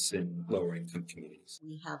those in lower income communities?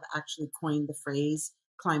 We have actually coined the phrase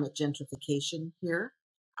climate gentrification here,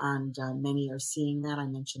 and many are seeing that. I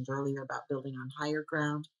mentioned earlier about building on higher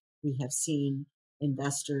ground. We have seen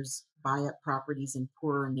investors buy up properties in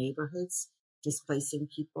poorer neighborhoods, displacing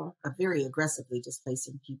people, very aggressively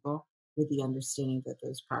displacing people, with the understanding that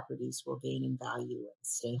those properties will gain in value and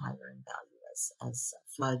stay higher in value as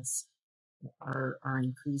floods are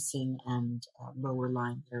increasing and lower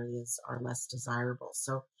lying areas are less desirable.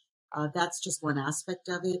 So that's just one aspect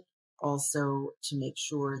of it. Also, to make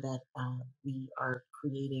sure that we are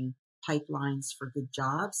creating pipelines for good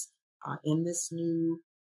jobs in this new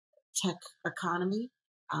tech economy,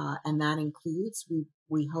 and that includes,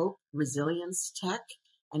 we hope, resilience tech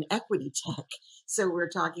and equity tech. So we're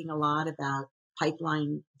talking a lot about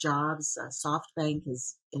pipeline jobs. SoftBank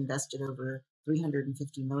has invested over $350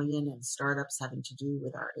 million in startups having to do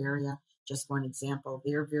with our area. Just one example,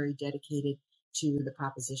 they're very dedicated to the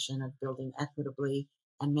proposition of building equitably,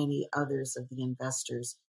 and many others of the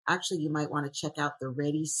investors. Actually, you might want to check out the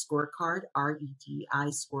REDI scorecard, REDI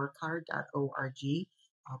scorecard.org,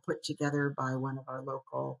 put together by one of our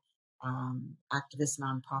local activist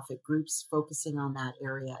nonprofit groups focusing on that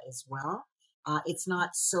area as well. It's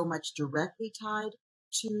not so much directly tied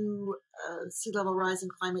to sea level rise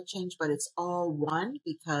and climate change, but it's all one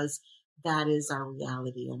because that is our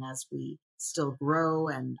reality. And as we still grow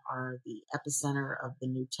and are the epicenter of the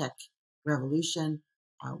new tech revolution,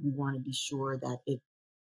 we want to be sure that it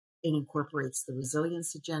incorporates the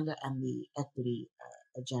resilience agenda and the equity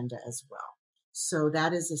agenda as well. So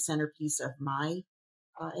that is a centerpiece of my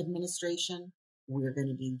administration. We're going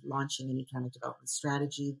to be launching an economic development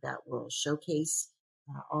strategy that will showcase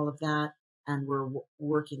all of that. And we're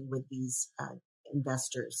working with these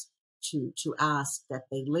investors to ask that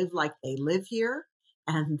they live like they live here,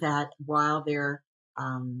 and that while they're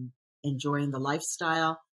enjoying the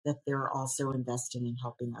lifestyle, that they're also investing in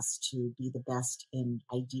helping us to be the best in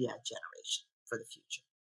idea generation for the future.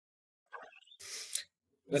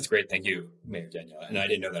 That's great. Thank you, Mayor Daniela. And I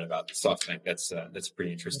didn't know that about SoftBank. That's a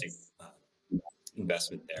pretty interesting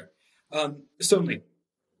investment there. Stonely,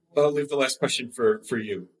 I'll leave the last question for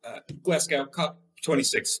you. Glasgow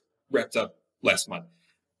COP26 wrapped up last month.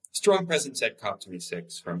 Strong presence at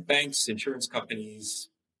COP26 from banks, insurance companies,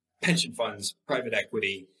 pension funds, private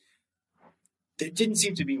equity. There didn't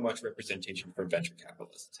seem to be much representation from venture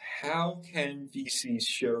capitalists. How can VCs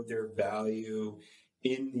show their value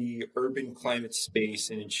in the urban climate space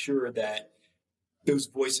and ensure that those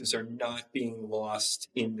voices are not being lost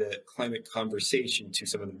in the climate conversation to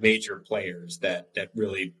some of the major players that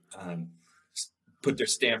really put their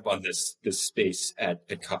stamp on this space at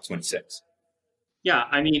COP26? Yeah,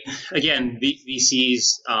 I mean, again,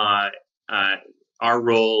 VCs, our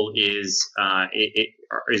role is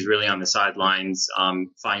really on the sidelines,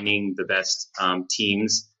 finding the best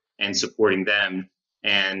teams and supporting them.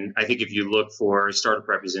 And I think if you look for startup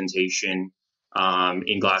representation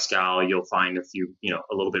In Glasgow, you'll find a few,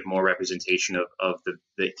 a little bit more representation of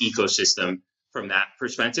the ecosystem from that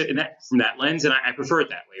perspective and from that lens. And I prefer it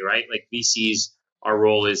that way, right? Like VCs, our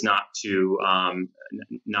role is not to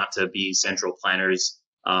be central planners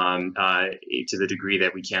to the degree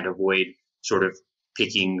that we can't avoid sort of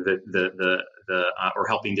picking or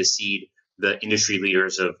helping to seed the industry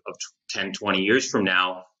leaders of 10, 20 years from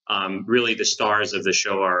now. Really, the stars of the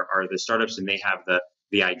show are the startups, and they have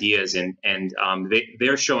the ideas, and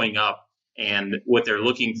they're showing up, and what they're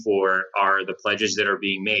looking for are the pledges that are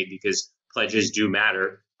being made, because pledges do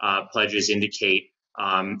matter. Pledges indicate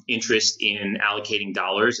interest in allocating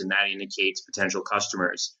dollars, and that indicates potential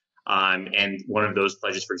customers. And one of those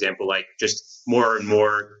pledges, for example, like just more and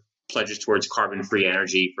more pledges towards carbon-free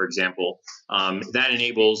energy, for example, that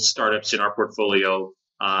enables startups in our portfolio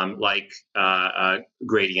like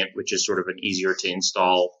Gradient, which is sort of an easier to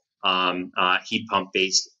install heat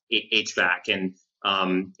pump-based HVAC,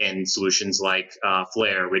 and solutions like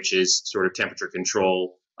Flare, which is sort of temperature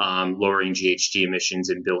control, lowering GHG emissions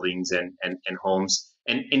in buildings and homes.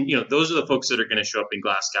 And those are the folks that are going to show up in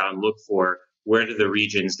Glasgow and look for where are the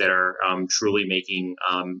regions that are truly making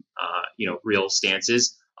real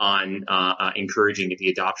stances on encouraging the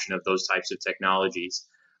adoption of those types of technologies.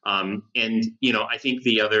 And I think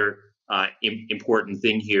the other important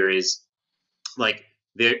thing here is, like,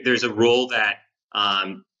 there's a role that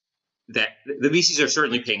that the VCs are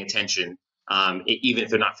certainly paying attention, even if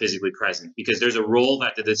they're not physically present, because there's a role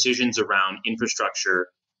that the decisions around infrastructure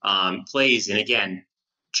plays in, again,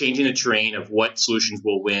 changing the terrain of what solutions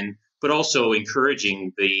will win, but also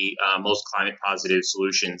encouraging the most climate positive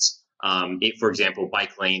solutions. For example,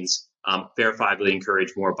 bike lanes verifiably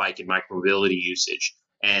encourage more bike and micromobility usage.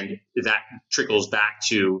 And that trickles back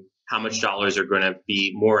to how much dollars are going to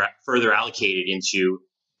be further allocated into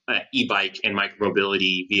e-bike and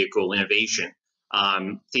micromobility vehicle innovation.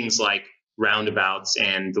 Things like roundabouts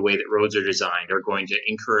and the way that roads are designed are going to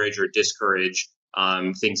encourage or discourage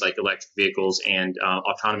things like electric vehicles and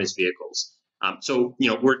autonomous vehicles. So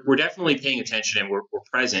we're definitely paying attention, and we're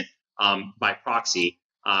present by proxy.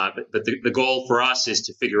 But the goal for us is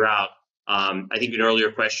to figure out. I think an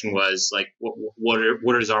earlier question was like,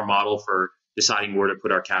 what is our model for deciding where to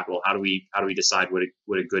put our capital? How do we decide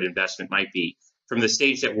what a good investment might be? From the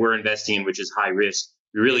stage that we're investing in, which is high risk,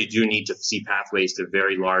 we really do need to see pathways to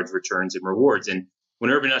very large returns and rewards. And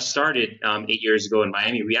when Urban Us started 8 years ago in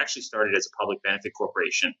Miami, we actually started as a public benefit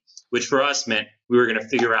corporation, which for us meant we were going to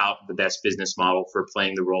figure out the best business model for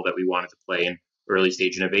playing the role that we wanted to play in early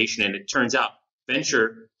stage innovation. And it turns out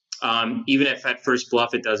venture, even if at first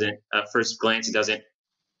glance it doesn't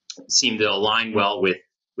seem to align well with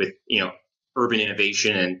urban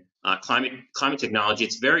innovation and climate technology,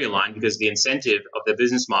 it's very aligned, because the incentive of the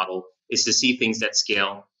business model is to see things that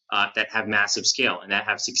scale, that have massive scale and that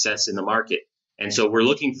have success in the market. And so we're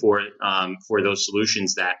looking for those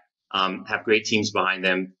solutions that have great teams behind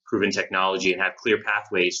them, proven technology, and have clear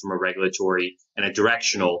pathways from a regulatory and a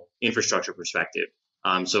directional infrastructure perspective.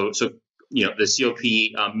 So the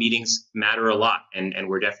COP meetings matter a lot, and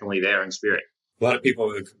we're definitely there in spirit. A lot of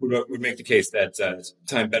people would make the case that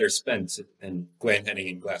time better spent and heading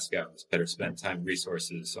in Glasgow is better spent, time,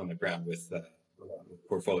 resources on the ground with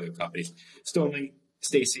portfolio companies. Stonely,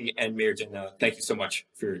 Stacey, and Mayor Gina, thank you so much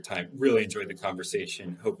for your time. Really enjoyed the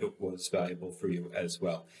conversation. Hope it was valuable for you as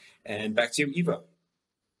well. And back to you, Ivo.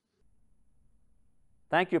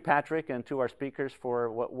 Thank you, Patrick, and to our speakers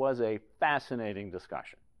for what was a fascinating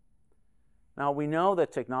discussion. Now, we know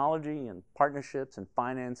that technology and partnerships and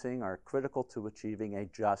financing are critical to achieving a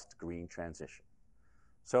just green transition.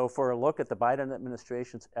 So for a look at the Biden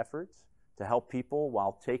administration's efforts to help people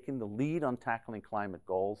while taking the lead on tackling climate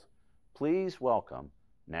goals, please welcome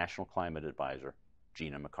National Climate Advisor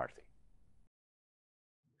Gina McCarthy.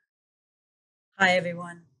 Hi,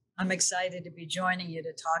 everyone. I'm excited to be joining you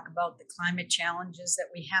to talk about the climate challenges that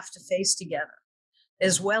we have to face together,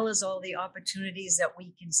 as well as all the opportunities that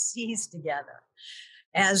we can seize together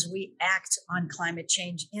as we act on climate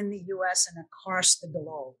change in the US and across the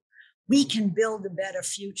globe. We can build a better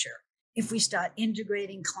future if we start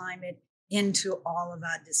integrating climate into all of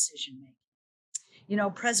our decision making.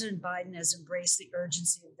 President Biden has embraced the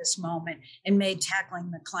urgency of this moment and made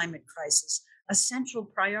tackling the climate crisis a central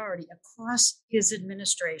priority across his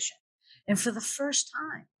administration. And for the first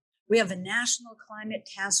time, we have a national climate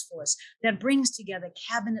task force that brings together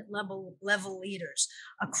cabinet level leaders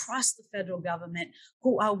across the federal government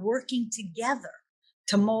who are working together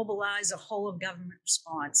to mobilize a whole of government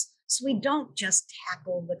response. So we don't just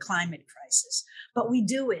tackle the climate crisis, but we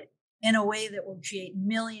do it in a way that will create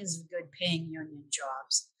millions of good paying union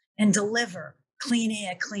jobs and deliver clean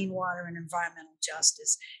air, clean water, and environmental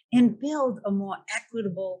justice, and build a more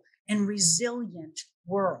equitable and resilient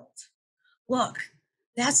world. Look,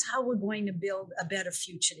 that's how we're going to build a better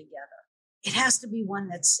future together. It has to be one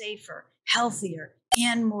that's safer, healthier,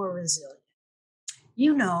 and more resilient.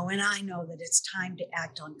 You know, and I know that it's time to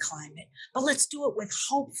act on climate, but let's do it with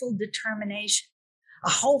hopeful determination, a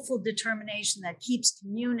hopeful determination that keeps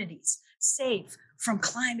communities safe from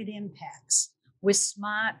climate impacts with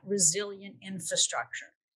smart, resilient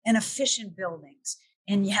infrastructure and efficient buildings,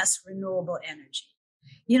 and yes, renewable energy.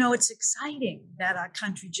 You know, it's exciting that our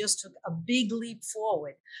country just took a big leap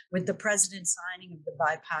forward with the president's signing of the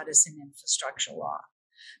bipartisan infrastructure law.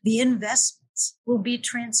 The investments will be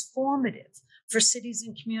transformative for cities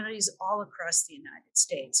and communities all across the United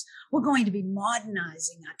States. We're going to be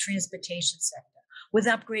modernizing our transportation sector with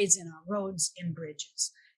upgrades in our roads and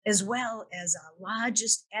bridges, as well as our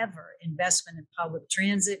largest ever investment in public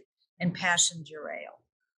transit and passenger rail,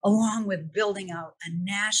 along with building out a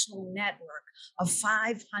national network of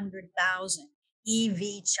 500,000 EV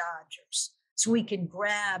chargers so we can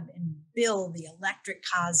grab and build the electric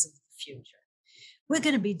cars of the future. We're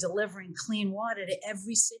going to be delivering clean water to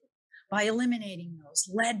every city by eliminating those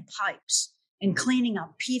lead pipes and cleaning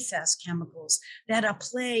up PFAS chemicals that are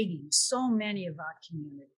plaguing so many of our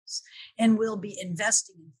communities. And we'll be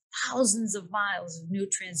investing in thousands of miles of new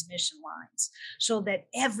transmission lines so that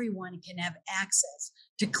everyone can have access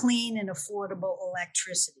to clean and affordable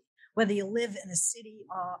electricity, whether you live in a city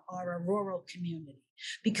or a rural community,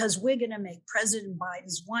 because we're going to make President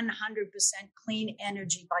Biden's 100% clean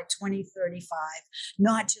energy by 2035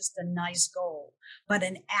 not just a nice goal, but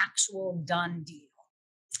an actual done deal.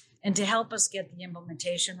 And to help us get the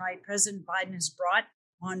implementation right, President Biden has brought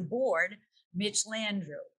on board Mitch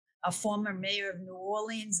Landrieu, a former mayor of New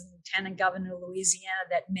Orleans and lieutenant governor of Louisiana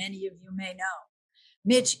that many of you may know.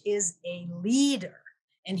 Mitch is a leader,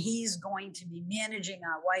 and he's going to be managing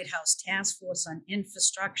our White House task force on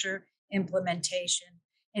infrastructure implementation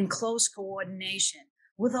in close coordination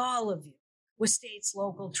with all of you, with states,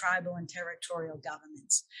 local, tribal, and territorial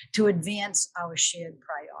governments to advance our shared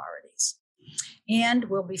priorities. And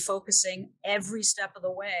we'll be focusing every step of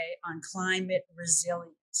the way on climate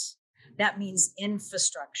resilience. That means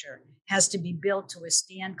infrastructure has to be built to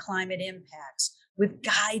withstand climate impacts with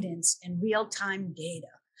guidance and real-time data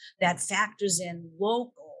that factors in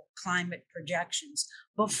local climate projections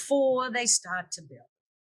before they start to build.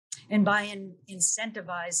 And by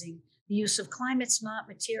incentivizing the use of climate-smart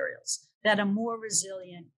materials that are more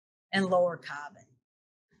resilient and lower carbon.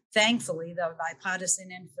 Thankfully, the bipartisan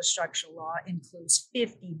infrastructure law includes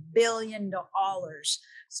 $50 billion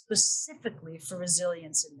specifically for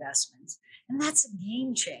resilience investments. And that's a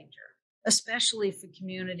game changer, especially for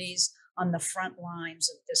communities on the front lines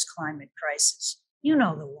of this climate crisis. You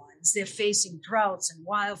know the ones. They're facing droughts and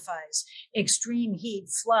wildfires, extreme heat,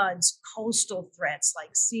 floods, coastal threats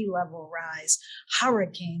like sea level rise,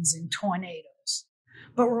 hurricanes, and tornadoes.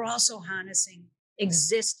 But we're also harnessing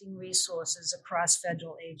existing resources across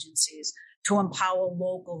federal agencies to empower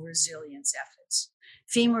local resilience efforts.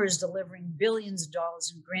 FEMA is delivering billions of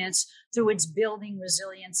dollars in grants through its Building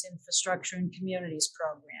Resilience Infrastructure and Communities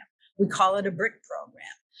program. We call it a BRIC program,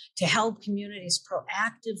 to help communities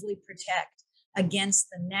proactively protect against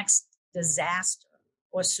the next disaster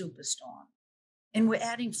or superstorm. And we're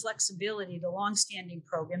adding flexibility to longstanding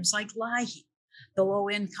programs like LIHEAP, the Low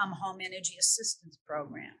Income Home Energy Assistance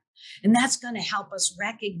Program. And that's going to help us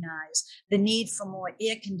recognize the need for more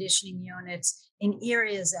air conditioning units in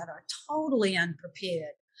areas that are totally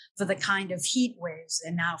unprepared for the kind of heat waves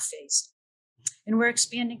they're now facing. And we're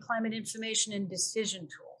expanding climate information and decision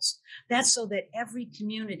tools. That's so that every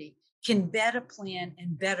community can better plan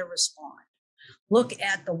and better respond. Look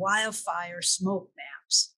at the wildfire smoke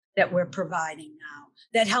maps that we're providing now.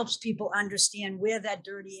 That helps people understand where that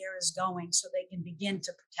dirty air is going so they can begin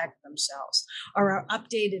to protect themselves, or our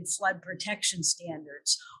updated flood protection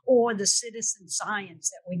standards, or the citizen science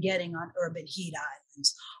that we're getting on urban heat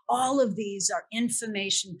islands. All of these are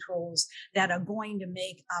information tools that are going to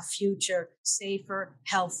make our future safer,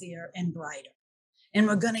 healthier, and brighter. And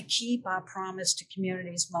we're going to keep our promise to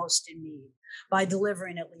communities most in need by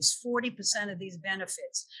delivering at least 40% of these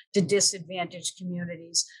benefits to disadvantaged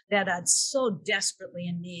communities that are so desperately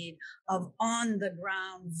in need of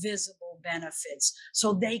on-the-ground visible benefits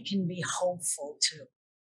so they can be hopeful too.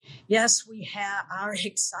 Yes, we are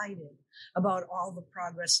excited about all the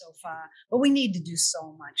progress so far, but we need to do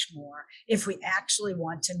so much more if we actually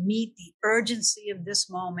want to meet the urgency of this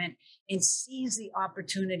moment and seize the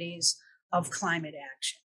opportunities of climate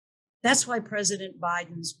action. That's why President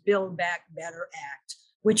Biden's Build Back Better Act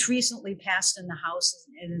which recently passed in the House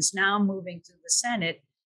and is now moving through the Senate,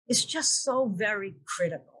 is just so very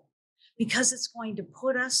critical because it's going to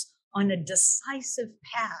put us on a decisive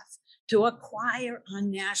path to acquire our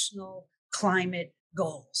national climate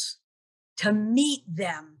goals, to meet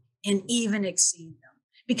them and even exceed them,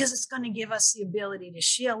 because it's going to give us the ability to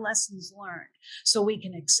share lessons learned so we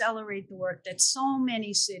can accelerate the work that so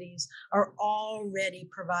many cities are already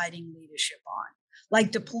providing leadership on,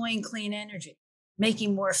 like deploying clean energy,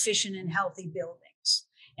 making more efficient and healthy buildings,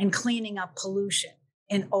 and cleaning up pollution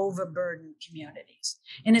in overburdened communities.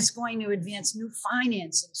 And it's going to advance new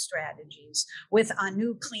financing strategies with our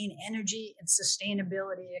new clean energy and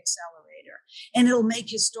sustainability accelerator. And it'll make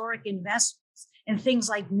historic investments in things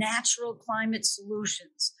like natural climate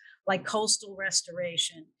solutions, like coastal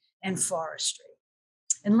restoration and forestry.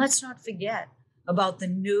 And let's not forget about the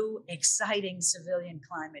new exciting Civilian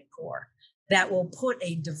Climate Corps that will put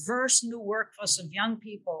a diverse new workforce of young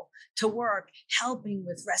people to work helping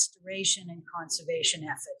with restoration and conservation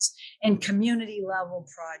efforts and community level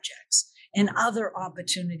projects and other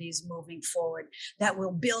opportunities moving forward that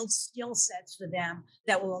will build skill sets for them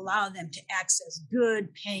that will allow them to access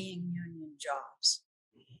good paying union jobs.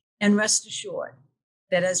 And rest assured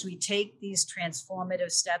that as we take these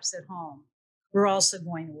transformative steps at home, we're also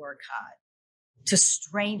going to work hard to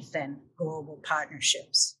strengthen global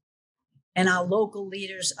partnerships. And our local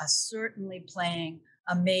leaders are certainly playing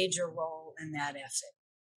a major role in that effort.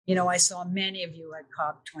 You know, I saw many of you at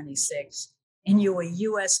COP26, and you were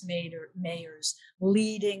US mayors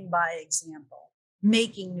leading by example,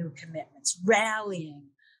 making new commitments, rallying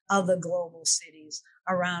other global cities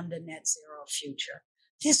around a net zero future.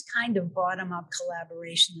 This kind of bottom-up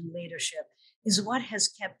collaboration and leadership is what has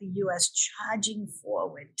kept the US charging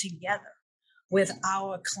forward together with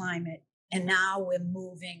our climate, and now we're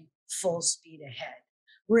moving full speed ahead.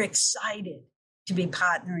 We're excited to be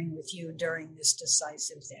partnering with you during this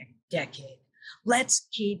decisive decade. Let's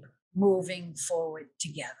keep moving forward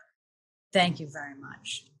together. Thank you very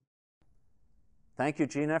much. Thank you,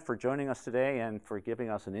 Gina, for joining us today and for giving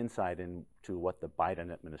us an insight into what the Biden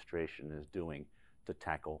administration is doing to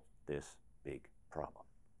tackle this big problem.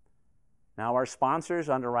 Now, our sponsors,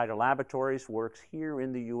 Underwriter Laboratories, works here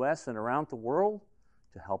in the U.S. and around the world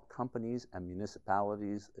to help companies and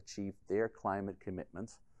municipalities achieve their climate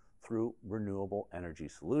commitments through renewable energy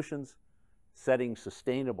solutions, setting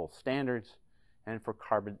sustainable standards, and for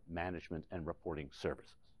carbon management and reporting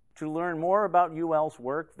services. To learn more about UL's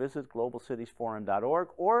work, visit globalcitiesforum.org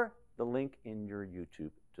or the link in your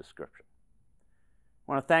YouTube description.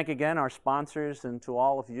 I want to thank again our sponsors and to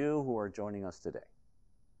all of you who are joining us today.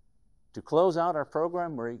 To close out our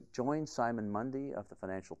program, we join Simon Mundy of the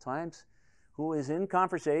Financial Times, who is in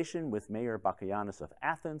conversation with Mayor Bakayanis of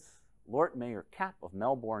Athens, Lord Mayor Kapp of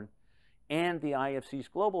Melbourne, and the IFC's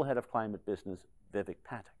Global Head of Climate Business, Vivek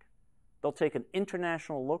Pathak. They'll take an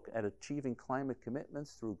international look at achieving climate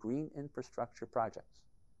commitments through green infrastructure projects.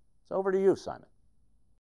 So over to you, Simon.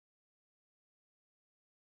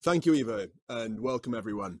 Thank you, Ivo, and welcome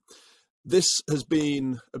everyone. This has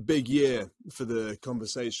been a big year for the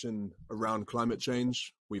conversation around climate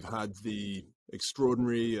change. We've had the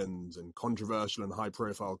extraordinary and controversial and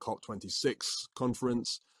high-profile COP26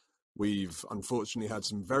 conference. We've unfortunately had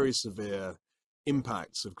some very severe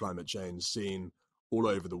impacts of climate change seen all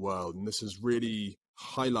over the world, and this has really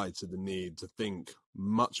highlighted the need to think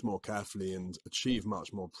much more carefully and achieve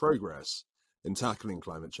much more progress in tackling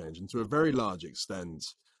climate change. And to a very large extent,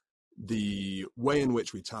 the way in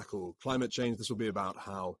which we tackle climate change, this will be about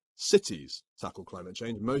how cities tackle climate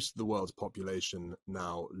change. Most of the world's population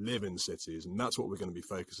now live in cities, and that's what we're going to be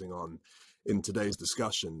focusing on in today's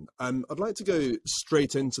discussion. I'd like to go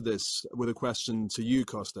straight into this with a question to you,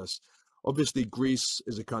 Kostas. Obviously, Greece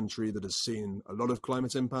is a country that has seen a lot of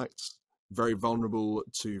climate impacts, very vulnerable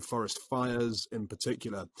to forest fires in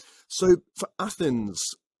particular. So for Athens,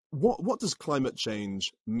 what does climate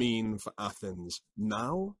change mean for Athens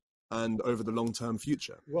now and over the long-term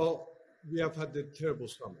future? Well, we have had a terrible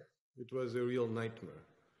summer. It was a real nightmare.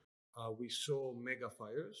 We saw mega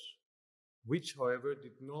fires, which, however,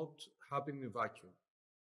 did not happen in a vacuum.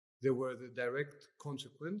 They were the direct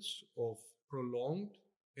consequence of prolonged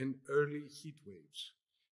and early heat waves.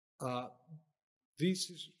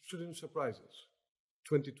 Shouldn't surprise us.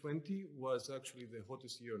 2020 was actually the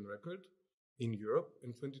hottest year on record in Europe,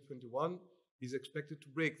 and 2021 is expected to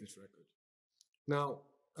break this record. Now,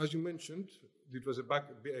 as you mentioned, it was a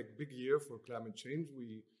big year for climate change.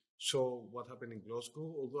 We saw what happened in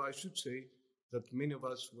Glasgow, although I should say that many of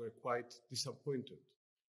us were quite disappointed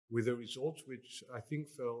with the results, which I think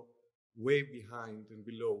fell way behind and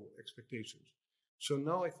below expectations. So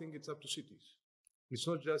now I think it's up to cities. It's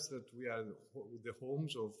not just that we are the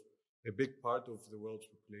homes of a big part of the world's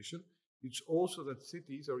population. It's also that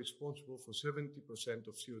cities are responsible for 70%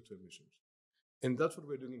 of CO2 emissions. And that's what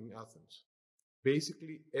we're doing in Athens.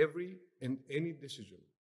 Basically, every and any decision,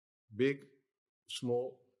 big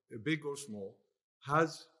or small,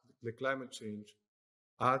 has the climate change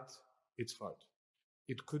at its heart.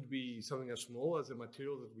 It could be something as small as the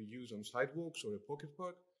material that we use on sidewalks or a pocket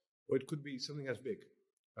park, or it could be something as big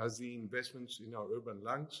as the investments in our urban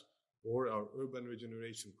lands or our urban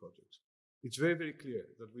regeneration projects. It's very, very clear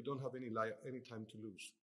that we don't have any time to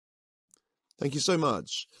lose. Thank you so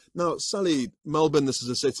much. Now, Sally, Melbourne, this is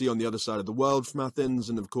a city on the other side of the world from Athens.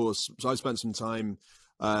 And of course, so I spent some time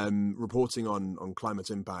reporting on climate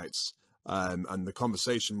impacts and the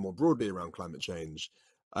conversation more broadly around climate change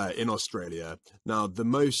in Australia. Now, the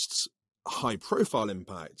most high profile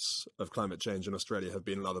impacts of climate change in Australia have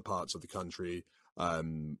been in other parts of the country.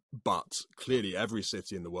 But clearly every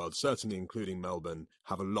city in the world, certainly including Melbourne,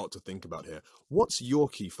 have a lot to think about here. What's your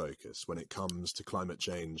key focus when it comes to climate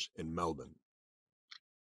change in Melbourne?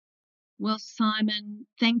 Well, Simon,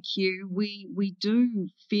 thank you. We do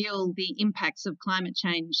feel the impacts of climate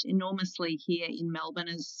change enormously here in Melbourne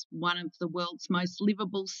as one of the world's most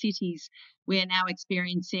livable cities. We are now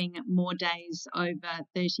experiencing more days over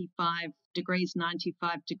 35 degrees,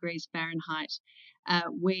 95 degrees Fahrenheit.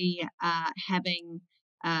 We are having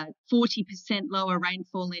 40% lower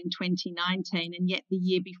rainfall in 2019, and yet the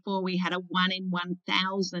year before we had a 1 in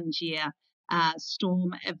 1,000 year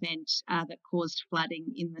storm event that caused flooding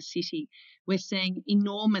in the city. We're seeing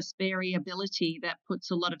enormous variability that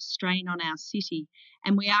puts a lot of strain on our city,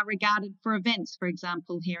 and we are regarded for events, for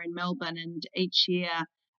example, here in Melbourne, and each year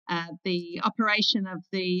the operation of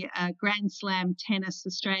the Grand Slam Tennis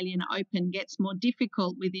Australian Open gets more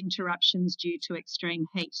difficult with interruptions due to extreme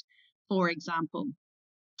heat, for example.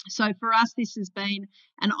 So for us, this has been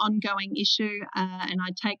an ongoing issue, and I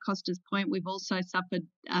take Costa's point. We've also suffered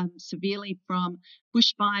severely from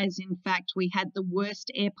bushfires. In fact, we had the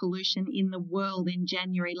worst air pollution in the world in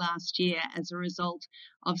January last year as a result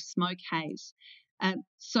of smoke haze.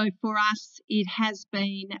 So for us, it has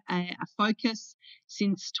been a focus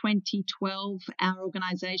since 2012. Our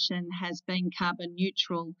organisation has been carbon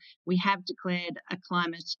neutral. We have declared a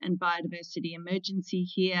climate and biodiversity emergency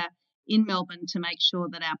here in Melbourne to make sure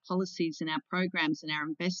that our policies and our programs and our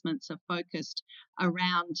investments are focused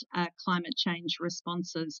around climate change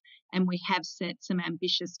responses. And we have set some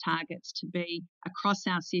ambitious targets to be across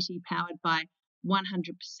our city powered by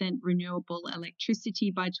 100% renewable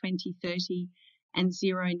electricity by 2030 and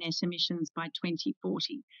zero net emissions by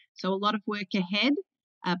 2040. So a lot of work ahead,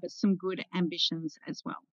 but some good ambitions as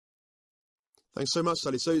well. Thanks so much,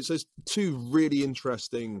 Sally. So two really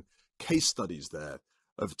interesting case studies there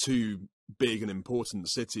of two big and important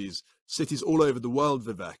cities all over the world,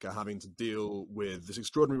 Vivek, are having to deal with this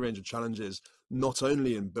extraordinary range of challenges, not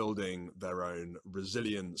only in building their own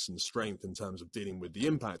resilience and strength in terms of dealing with the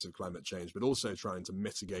impact of climate change, but also trying to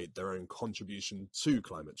mitigate their own contribution to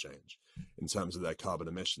climate change in terms of their carbon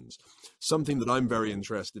emissions. Something that I'm very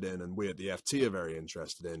interested in, and we at the FT are very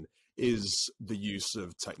interested in, is the use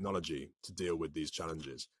of technology to deal with these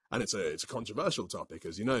challenges. And it's a controversial topic,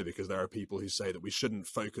 as you know, because there are people who say that we shouldn't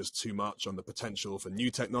focus too much on the potential for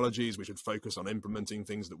new technologies. We should focus on implementing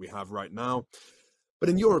things that we have right now. But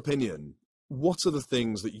in your opinion, what are the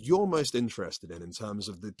things that you're most interested in terms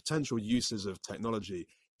of the potential uses of technology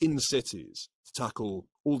in cities to tackle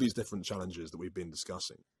all these different challenges that we've been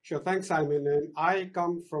discussing? Sure, thanks, Simon. And I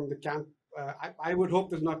come from the camp, I would hope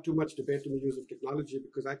there's not too much debate on the use of technology,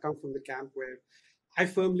 because I come from the camp where I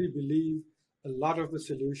firmly believe a lot of the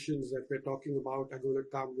solutions that we're talking about are going to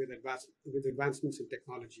come with advancements in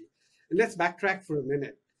technology. And let's backtrack for a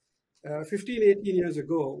minute. 15, 18 years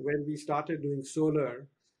ago, when we started doing solar,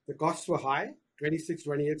 the costs were high, 26,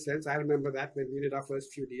 28 cents. I remember that when we did our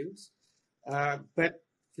first few deals. But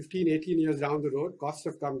 15, 18 years down the road, costs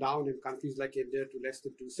have come down in countries like India to less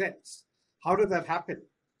than 2 cents. How did that happen?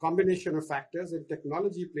 Combination of factors, and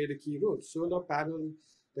technology played a key role. Solar panel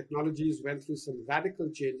technologies went through some radical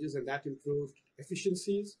changes, and that improved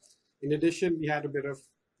efficiencies. In addition, we had a bit of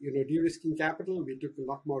de-risking capital. We took a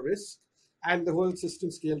lot more risk, and the whole system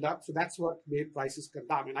scaled up. So that's what made prices come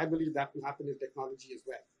down, and I believe that will happen in technology as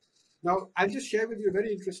well. Now, I'll just share with you a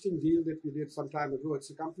very interesting deal that we did some time ago. It's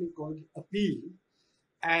a company called Appeal,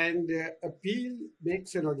 and Appeal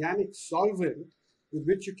makes an organic solvent with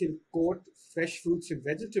which you can coat fresh fruits and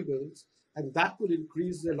vegetables, and that will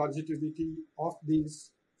increase the longevity of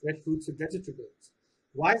these fresh fruits and vegetables.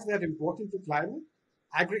 Why is that important to climate?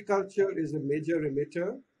 Agriculture is a major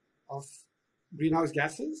emitter of greenhouse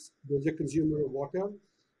gases, major consumer of water,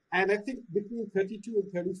 And I think between 32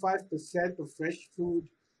 and 35% of fresh food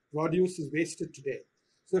produce is wasted today.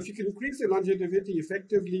 So if you can increase the longevity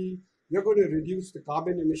effectively, you're going to reduce the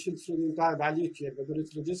carbon emissions through the entire value chain, whether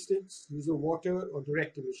it's logistics, use of water, or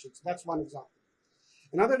direct emissions. That's one example.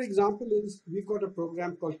 Another example is we've got a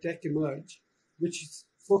program called Tech Emerge, which is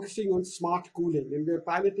focusing on smart cooling, and we're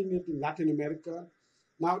piloting it in Latin America.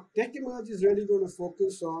 Now, Tech Emerge is really going to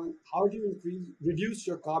focus on how do you reduce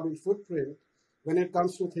your carbon footprint when it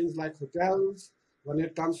comes to things like hotels, when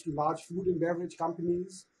it comes to large food and beverage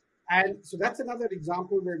companies. And so that's another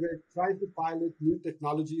example where we're trying to pilot new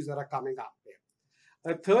technologies that are coming up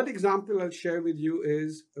there. A third example I'll share with you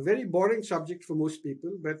is a very boring subject for most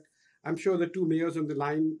people, but I'm sure the two mayors on the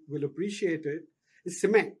line will appreciate it, is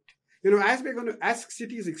cement. As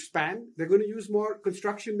cities expand, they're going to use more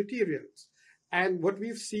construction materials. And what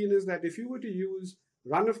we've seen is that if you were to use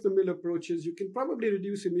run-of-the-mill approaches, you can probably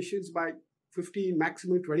reduce emissions by 15,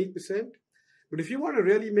 maximum 20%. But if you want to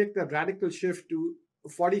really make that radical shift to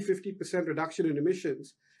 40, 50% reduction in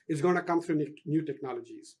emissions, it's going to come through new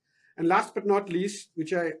technologies. And last but not least,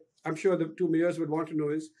 which I'm sure the two mayors would want to know,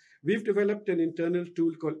 is we've developed an internal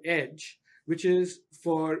tool called EDGE, which is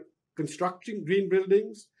for constructing green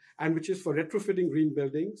buildings and which is for retrofitting green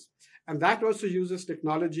buildings. And that also uses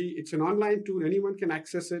technology. It's an online tool. Anyone can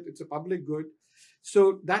access it. It's a public good.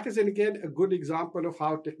 So that is, again, a good example of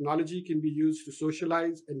how technology can be used to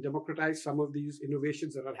socialize and democratize some of these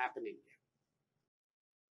innovations that are happening.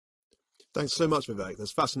 Thanks so much, Vivek.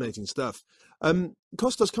 That's fascinating stuff.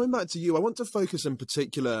 Kostas, coming back to you, I want to focus in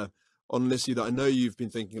particular on an issue that I know you've been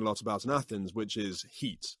thinking a lot about in Athens, which is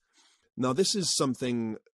heat. Now, this is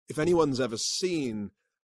something, if anyone's ever seen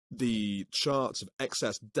the charts of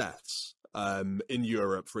excess deaths in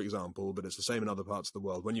Europe, for example, but it's the same in other parts of the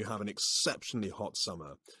world, when you have an exceptionally hot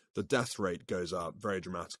summer, the death rate goes up very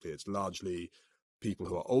dramatically. It's largely people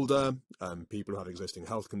who are older, people who have existing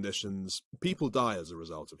health conditions. People die as a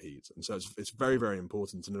result of heat. And so it's very, very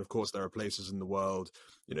important. And of course, there are places in the world,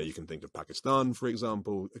 you can think of Pakistan, for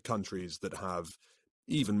example, countries that have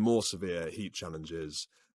even more severe heat challenges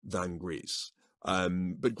than Greece.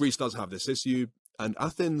 But Greece does have this issue. And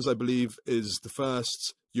Athens, I believe, is the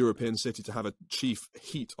first European city to have a chief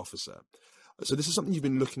heat officer. So this is something you've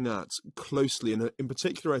been looking at closely, and in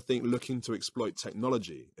particular, I think, looking to exploit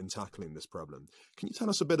technology in tackling this problem. Can you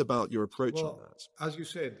tell us a bit about your approach on that? As you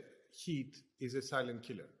said, heat is a silent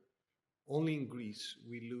killer. Only in Greece,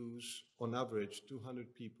 we lose, on average,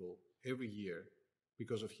 200 people every year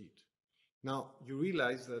because of heat. Now, you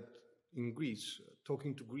realize that in Greece,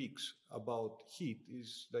 talking to Greeks about heat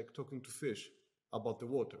is like talking to fish about the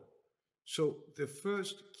water. So the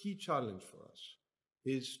first key challenge for us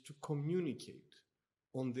is to communicate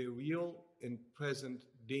on the real and present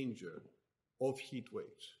danger of heat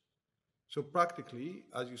waves. So practically,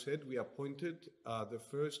 as you said, we appointed the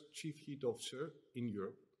first chief heat officer in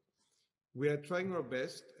Europe. We are trying our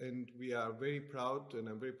best, and we are very proud, and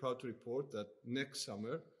I'm very proud to report that next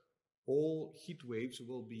summer, all heat waves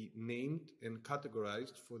will be named and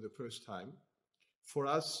categorized for the first time. For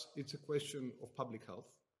us, it's a question of public health.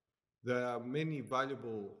 There are many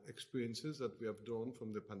valuable experiences that we have drawn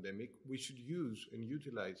from the pandemic. We should use and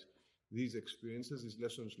utilize these experiences, these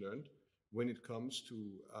lessons learned, when it comes to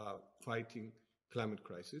fighting climate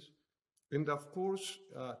crisis. And of course,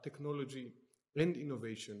 technology and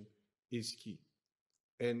innovation is key.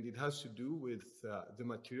 And it has to do with the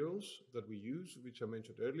materials that we use, which I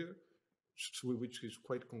mentioned earlier, which is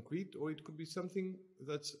quite concrete, or it could be something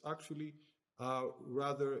that's actually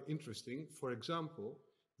rather interesting. For example,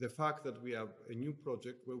 the fact that we have a new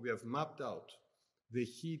project where we have mapped out the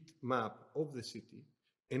heat map of the city,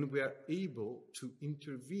 and we are able to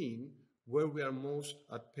intervene where we are most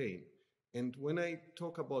at pain. And when I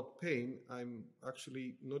talk about pain, I'm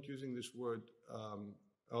actually not using this word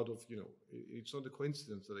out of, it's not a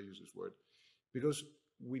coincidence that I use this word, because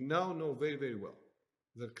we now know very, very well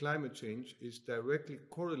that climate change is directly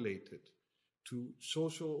correlated to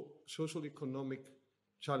social economic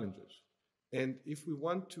challenges. And if we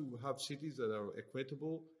want to have cities that are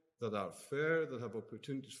equitable, that are fair, that have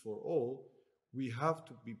opportunities for all, we have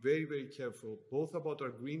to be very, very careful both about our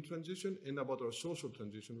green transition and about our social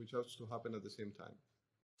transition, which has to happen at the same time.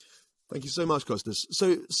 Thank you so much, Kostas.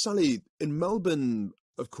 So, Sally, in Melbourne,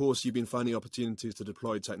 of course, you've been finding opportunities to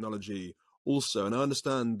deploy technology also. And I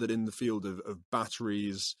understand that in the field of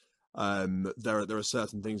batteries, there are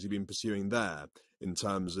certain things you've been pursuing there in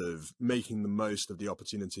terms of making the most of the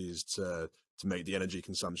opportunities to make the energy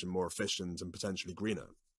consumption more efficient and potentially greener.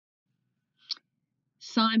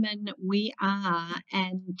 Simon, we are,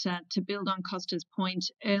 and to build on Costa's point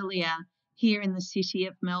earlier, here in the city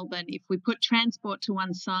of Melbourne, if we put transport to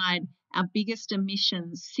one side, our biggest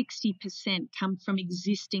emissions, 60%, come from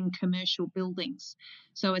existing commercial buildings.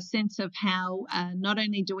 So a sense of how not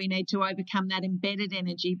only do we need to overcome that embedded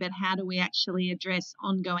energy, but how do we actually address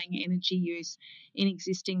ongoing energy use in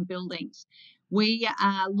existing buildings. We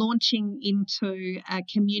are launching into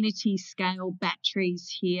community scale batteries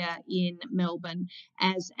here in Melbourne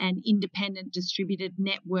as an independent distributed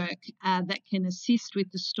network that can assist with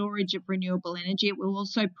the storage of renewable energy. It will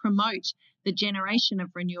also promote the generation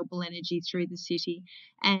of renewable energy through the city.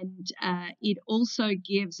 And it also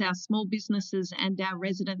gives our small businesses and our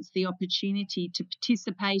residents the opportunity to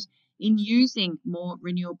participate in using more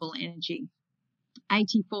renewable energy.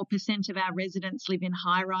 84% of our residents live in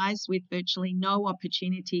high-rise with virtually no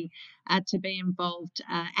opportunity to be involved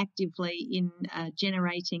actively in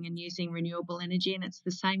generating and using renewable energy, and it's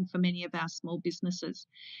the same for many of our small businesses.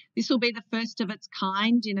 This will be the first of its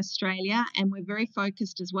kind in Australia, and we're very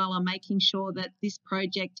focused as well on making sure that this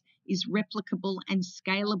project is replicable and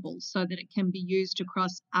scalable so that it can be used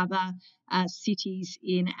across other cities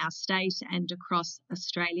in our state and across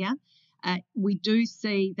Australia. We do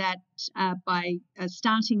see that by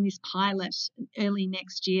starting this pilot early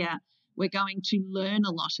next year, we're going to learn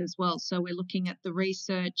a lot as well. So we're looking at the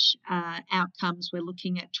research outcomes, we're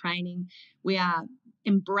looking at training, we are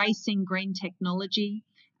embracing green technology,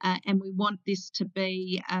 and we want this to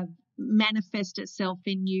be manifest itself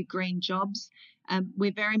in new green jobs.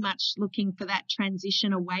 We're very much looking for that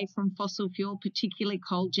transition away from fossil fuel, particularly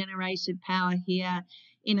coal-generated power here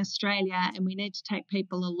in Australia, and we need to take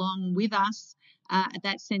people along with us,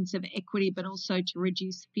 that sense of equity, but also to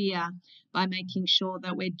reduce fear by making sure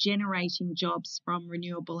that we're generating jobs from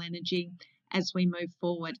renewable energy as we move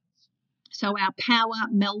forward. So our Power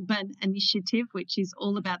Melbourne initiative, which is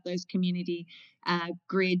all about those community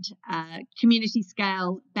grid, community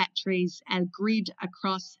scale batteries and grid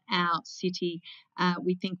across our city,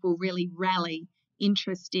 we think will really rally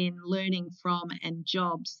interest in learning from and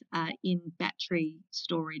jobs in battery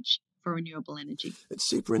storage for renewable energy. It's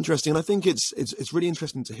super interesting, and I think it's really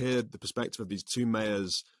interesting to hear the perspective of these two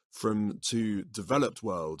mayors from two developed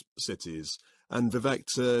world cities, and Vivek,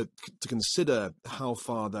 to consider how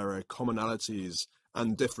far there are commonalities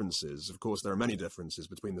and differences. Of course, there are many differences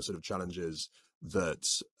between the sort of challenges that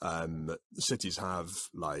cities have,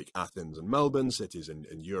 like Athens and Melbourne, cities in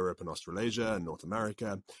Europe and Australasia and North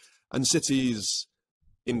America, and cities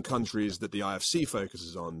in countries that the IFC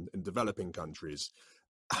focuses on in developing countries.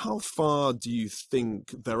 How far do you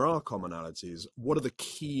think there are commonalities? What are the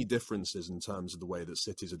key differences in terms of the way that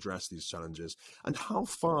cities address these challenges? And how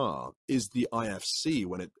far is the IFC,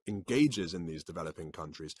 when it engages in these developing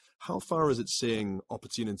countries, how far is it seeing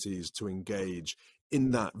opportunities to engage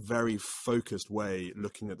in that very focused way,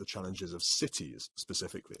 looking at the challenges of cities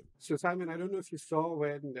specifically? So, Simon, I don't know if you saw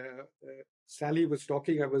when Sally was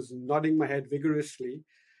talking, I was nodding my head vigorously,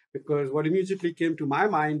 because what immediately came to my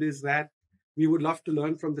mind is that we would love to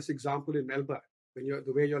learn from this example in Melbourne, when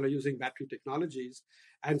the way you all are using battery technologies,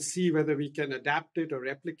 and see whether we can adapt it or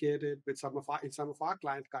replicate it with in some of our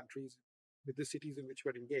client countries, with the cities in which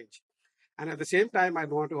we're engaged. And at the same time, I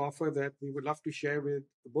want to offer that we would love to share with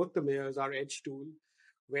both the mayors our EDGE tool,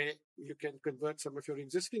 where you can convert some of your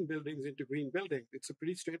existing buildings into green buildings. It's a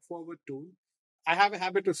pretty straightforward tool. I have a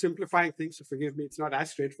habit of simplifying things, so forgive me, it's not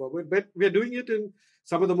as straightforward, but we're doing it in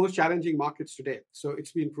some of the most challenging markets today. So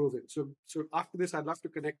it's been proven. So after this, I'd love to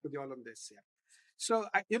connect with you all on this. Yeah. So,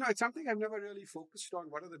 it's something I've never really focused on,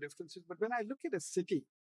 what are the differences? But when I look at a city,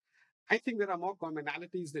 I think there are more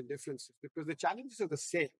commonalities than differences, because the challenges are the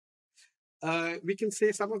same. We can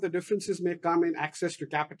say some of the differences may come in access to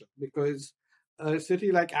capital, because a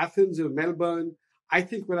city like Athens or Melbourne, I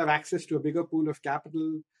think will have access to a bigger pool of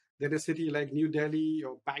capital than a city like New Delhi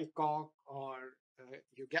or Bangkok or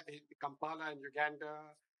Kampala in Uganda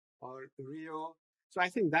or Rio. So I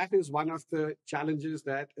think that is one of the challenges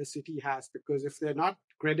that a city has, because if they're not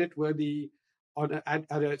credit worthy at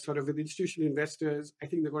a sort of with institutional investors, I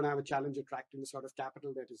think they're going to have a challenge attracting the sort of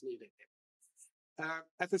capital that is needed.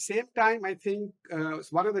 At the same time, I think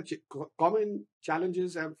one of the common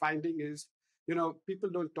challenges I'm finding is, people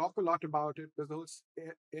don't talk a lot about it, but the whole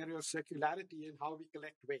area of circularity and how we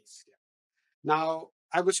collect waste. Yeah. Now,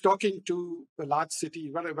 I was talking to a large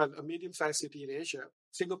city, a medium-sized city in Asia,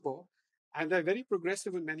 Singapore, and they're very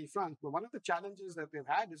progressive in many fronts. But one of the challenges that they've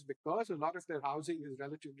had is because a lot of their housing is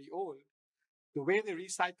relatively old, the way they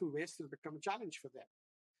recycle waste has become a challenge for them.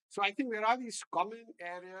 So I think there are these common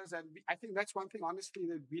areas, and I think that's one thing, honestly,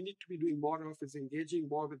 that we need to be doing more of, is engaging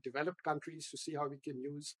more with developed countries to see how we can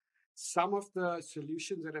use some of the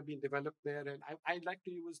solutions that have been developed there. And I'd like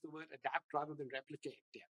to use the word adapt rather than replicate.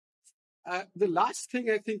 Yeah. The last thing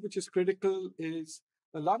I think which is critical is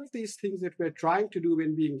a lot of these things that we're trying to do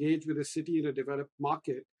when we engage with a city in a developed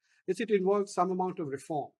market is it involves some amount of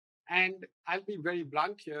reform. And I'll be very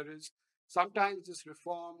blunt here is sometimes this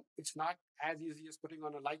reform, it's not as easy as putting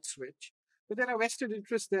on a light switch, but there are vested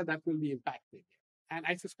interests there that will be impacted. And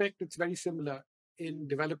I suspect it's very similar in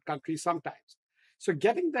developed countries sometimes. So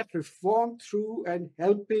getting that reform through and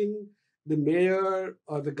helping the mayor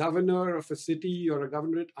or the governor of a city or a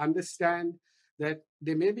governorate understand that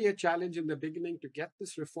there may be a challenge in the beginning to get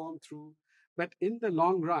this reform through, but in the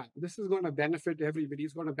long run, this is going to benefit everybody.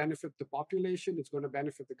 It's going to benefit the population. It's going to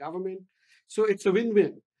benefit the government. So it's a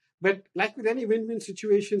win-win. But like with any win-win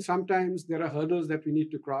situation, sometimes there are hurdles that we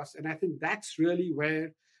need to cross. And I think that's really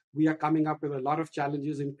where we are coming up with a lot of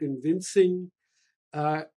challenges in convincing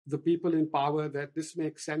the people in power that this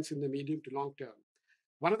makes sense in the medium to long term.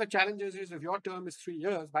 One of the challenges is if your term is 3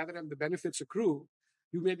 years, by the time the benefits accrue,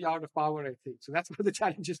 you may be out of power, I think. So that's one of the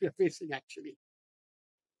challenges we're facing, actually.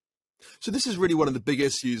 So this is really one of the big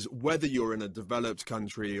issues, whether you're in a developed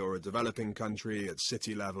country or a developing country at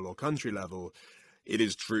city level or country level. It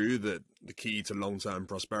is true that the key to long-term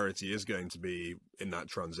prosperity is going to be in that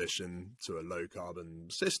transition to a low-carbon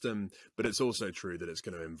system, but it's also true that it's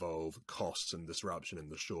going to involve costs and disruption in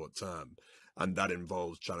the short term. And that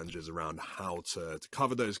involves challenges around how to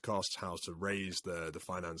cover those costs, how to raise the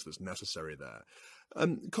finance that's necessary there.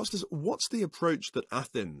 Kostas, what's the approach that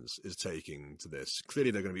Athens is taking to this?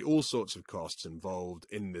 Clearly, there are going to be all sorts of costs involved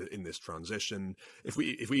in this transition. If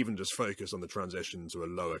we even just focus on the transition to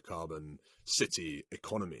a lower carbon city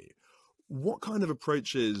economy, what kind of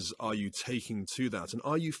approaches are you taking to that? And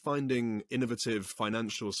are you finding innovative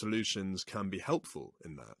financial solutions can be helpful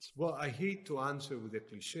in that? Well, I hate to answer with a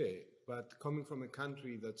cliche, but coming from a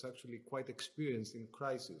country that's actually quite experienced in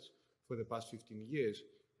crisis for the past 15 years,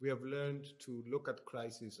 we have learned to look at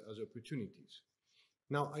crises as opportunities.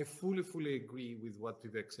 Now, I fully agree with what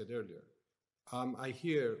Vivek said earlier. I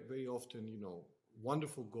hear very often,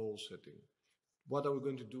 wonderful goal setting. What are we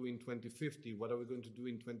going to do in 2050? What are we going to do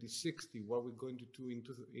in 2060? What are we going to do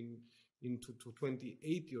into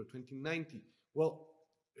 2080 or 2090? Well,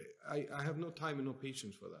 I have no time and no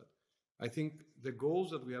patience for that. I think the goals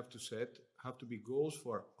that we have to set have to be goals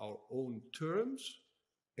for our own terms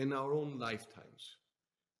and our own lifetimes.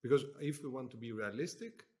 Because if we want to be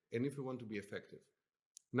realistic and if we want to be effective.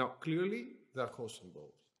 Now, clearly, there are costs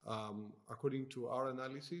involved. According to our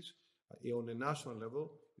analysis, on a national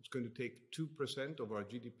level, it's going to take 2% of our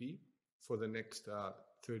GDP for the next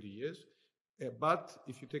 30 years. But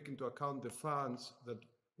if you take into account the funds that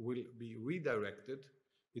will be redirected,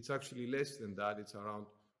 it's actually less than that. It's around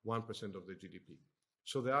 1% of the GDP.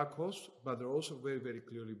 So there are costs, but there are also very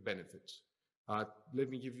clearly benefits. Let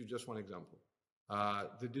me give you just one example.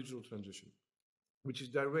 The digital transition, which is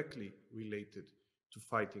directly related to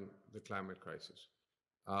fighting the climate crisis.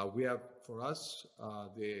 We have, for us,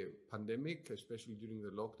 the pandemic, especially during the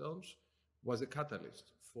lockdowns, was a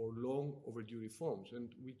catalyst for long overdue reforms. And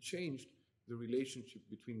we changed the relationship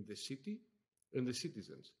between the city and the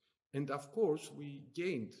citizens. And of course, we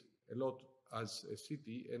gained a lot as a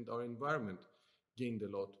city, and our environment gained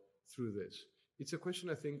a lot through this. It's a question,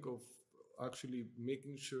 I think, of actually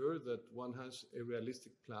making sure that one has a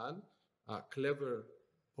realistic plan, clever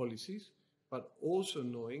policies, but also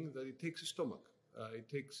knowing that it takes a stomach. It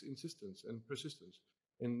takes insistence and persistence,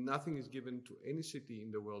 and nothing is given to any city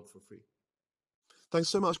in the world for free. Thanks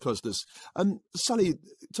so much, Kostas. Sally,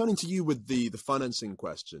 turning to you with the financing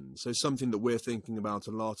question. So something that we're thinking about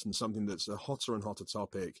a lot and something that's a hotter and hotter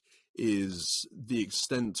topic is the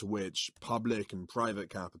extent to which public and private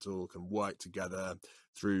capital can work together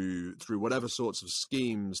through whatever sorts of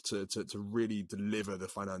schemes to really deliver the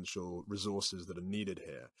financial resources that are needed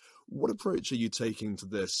here. What approach are you taking to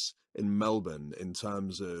this in Melbourne in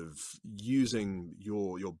terms of using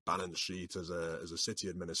your balance sheet as a city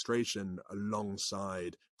administration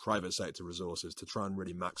alongside private sector resources to try and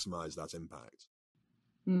really maximize that impact?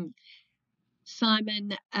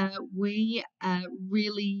 Simon, we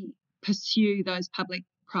really pursue those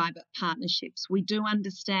public-private partnerships. We do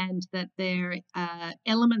understand that there are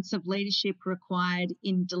elements of leadership required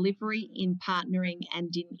in delivery, in partnering,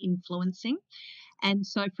 and in influencing. And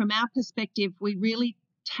so from our perspective, we really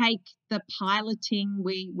take the piloting,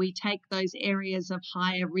 we take those areas of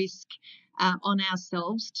higher risk on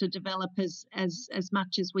ourselves to develop as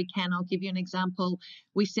much as we can. I'll give you an example.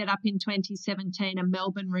 We set up in 2017 a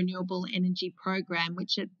Melbourne Renewable Energy Program,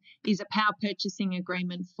 which is a power purchasing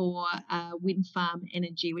agreement for wind farm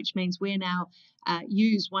energy, which means we now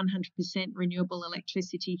use 100% renewable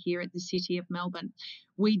electricity here at the City of Melbourne.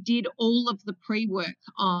 we did all of the pre-work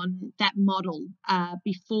on that model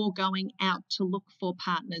before going out to look for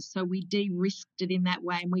partners. So we de-risked it in that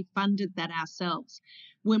way, and we funded that ourselves.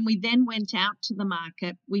 When we then went out to the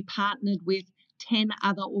market, we partnered with 10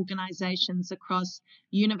 other organisations across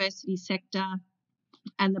university sector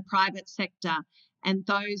and the private sector. And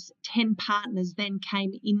those 10 partners then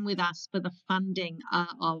came in with us for the funding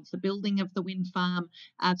of the building of the wind farm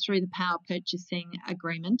through the power purchasing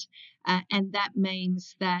agreement. And that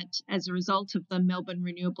means that as a result of the Melbourne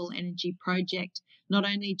Renewable Energy Project, not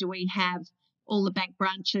only do we have all the bank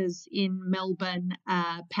branches in Melbourne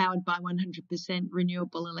powered by 100%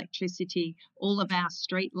 renewable electricity, all of our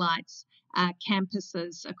street lights,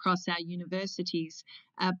 campuses across our universities,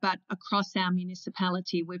 but across our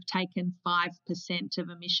municipality, we've taken 5% of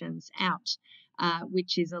emissions out,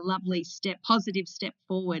 which is a lovely positive step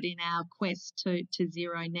forward in our quest to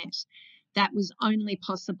zero net. That was only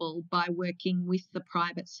possible by working with the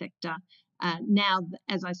private sector. Now,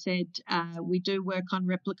 as I said, we do work on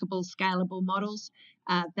replicable, scalable models.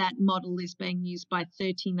 That model is being used by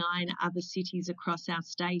 39 other cities across our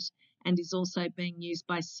state and is also being used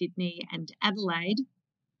by Sydney and Adelaide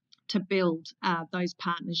to build those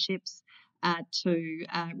partnerships to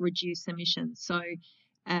reduce emissions. So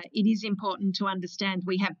it is important to understand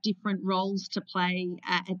we have different roles to play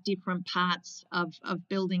at different parts of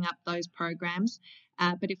building up those programs.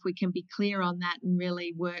 But if we can be clear on that and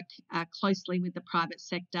really work closely with the private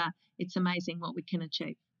sector, it's amazing what we can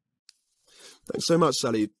achieve. Thanks so much,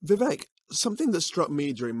 Sally. Vivek, something that struck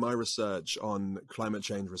me during my research on climate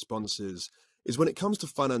change responses is when it comes to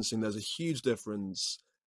financing, there's a huge difference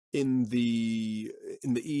in the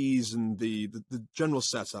ease and the general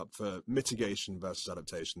setup for mitigation versus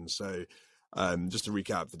adaptation. So just to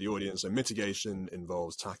recap for the audience, so mitigation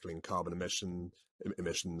involves tackling carbon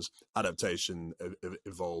emissions. Adaptation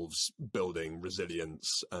involves building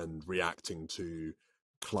resilience and reacting to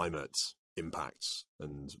climate impacts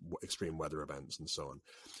and extreme weather events and so on.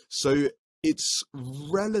 So it's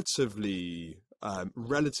relatively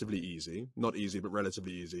easy, not easy, but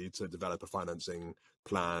relatively easy to develop a financing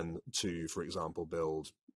plan to, for example, build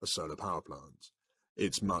a solar power plant.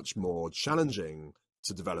 It's much more challenging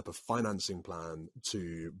to develop a financing plan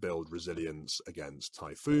to build resilience against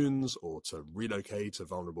typhoons or to relocate a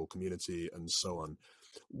vulnerable community and so on.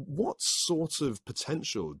 What sort of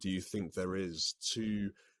potential do you think there is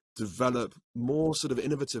to develop more sort of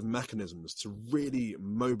innovative mechanisms to really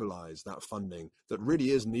mobilize that funding that really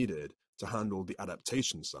is needed to handle the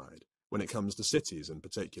adaptation side when it comes to cities in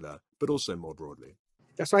particular, but also more broadly?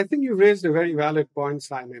 Yeah, so I think you raised a very valid point,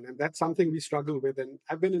 Simon, and that's something we struggle with. And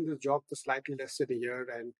I've been in this job for slightly less than a year,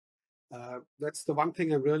 and that's the one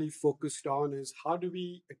thing I'm really focused on is how do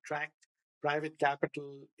we attract private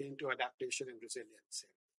capital into adaptation and resilience?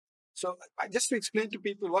 So just to explain to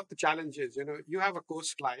people what the challenge is, you have a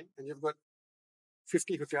coastline and you've got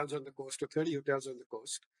 50 hotels on the coast or 30 hotels on the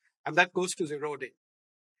coast, and that coast is eroding.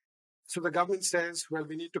 So the government says, well,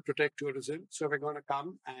 we need to protect tourism, so we're going to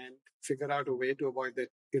come and figure out a way to avoid that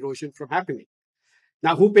erosion from happening.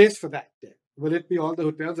 Now, who pays for that? Will it be all the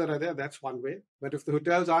hotels that are there? That's one way. But if the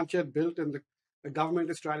hotels aren't yet built and the government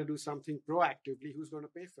is trying to do something proactively, who's going to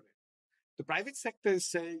pay for it? The private sector is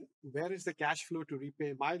saying, where is the cash flow to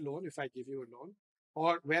repay my loan if I give you a loan?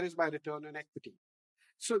 Or where is my return on equity?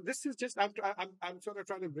 So this is just, I'm sort of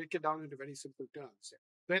trying to break it down into very simple terms.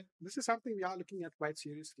 But this is something we are looking at quite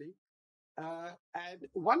seriously. And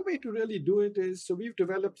one way to really do it is, so we've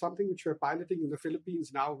developed something which we're piloting in the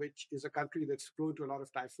Philippines now, which is a country that's prone to a lot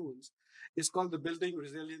of typhoons. It's called the Building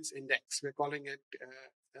Resilience Index. We're calling it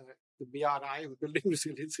the BRI, the Building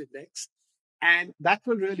Resilience Index. And that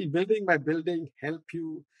will really, building by building, help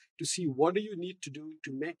you to see what do you need to do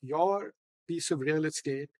to make your piece of real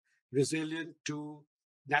estate resilient to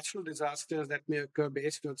natural disasters that may occur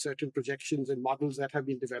based on certain projections and models that have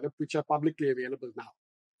been developed, which are publicly available now.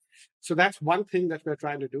 So that's one thing that we're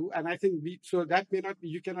trying to do. And I think so that may not be,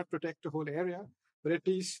 you cannot protect the whole area, but at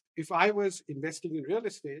least if I was investing in real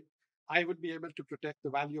estate, I would be able to protect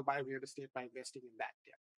the value of my real estate by investing in that.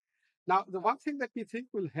 Yeah. Now, the one thing that we think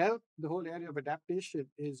will help the whole area of adaptation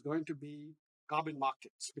is going to be carbon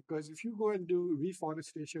markets, because if you go and do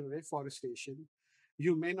reforestation or afforestation,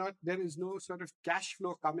 you may not, there is no sort of cash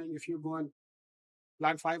flow coming if you go and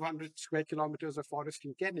plant 500 square kilometers of forest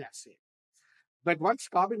in Kenya, say. But once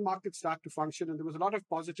carbon markets start to function, and there was a lot of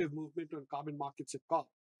positive movement on carbon markets at COP,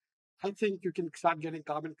 I think you can start getting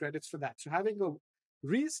carbon credits for that. So having a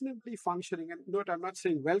reasonably functioning, and note, I'm not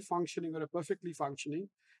saying well-functioning or a perfectly functioning,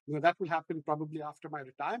 that will happen probably after my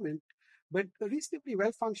retirement, but a reasonably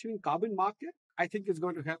well-functioning carbon market, I think is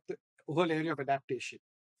going to help the whole area of adaptation.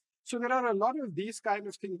 So there are a lot of these kind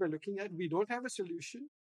of things we're looking at. We don't have a solution.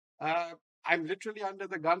 I'm literally under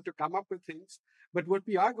the gun to come up with things. But what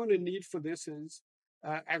we are going to need for this is,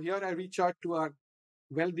 and here I reach out to our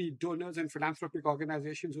wealthy donors and philanthropic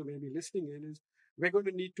organizations who may be listening in, is we're going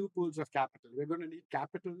to need two pools of capital. We're going to need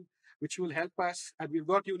capital, which will help us, and we've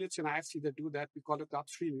got units in IFC that do that. We call it the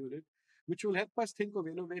upstream unit, which will help us think of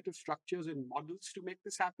innovative structures and models to make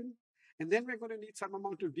this happen. And then we're going to need some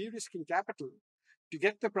amount of de-risking capital to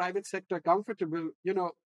get the private sector comfortable. You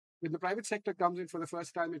know, when the private sector comes in for the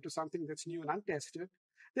first time into something that's new and untested,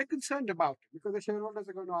 they're concerned about it because the shareholders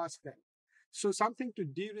are going to ask them. So something to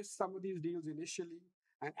de-risk some of these deals initially.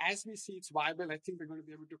 And as we see it's viable, I think we're going to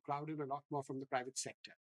be able to crowd in a lot more from the private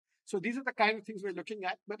sector. So these are the kind of things we're looking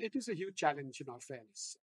at, but it is a huge challenge in all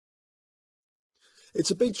fairness.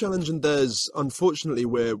 It's a big challenge, and there's, unfortunately,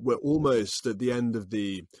 we're almost at the end of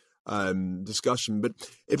the discussion, but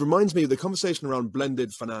it reminds me of the conversation around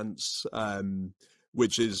blended finance,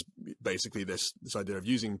 which is basically this idea of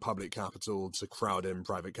using public capital to crowd in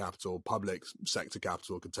private capital. Public sector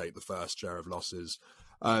capital could take the first share of losses.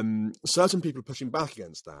 Certain people are pushing back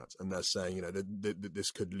against that, and they're saying, you know, that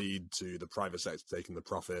this could lead to the private sector taking the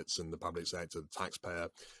profits and the public sector, the taxpayer,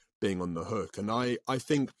 being on the hook. And I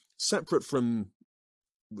think, separate from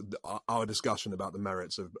our discussion about the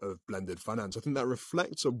merits of blended finance, I think that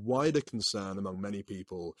reflects a wider concern among many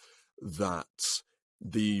people that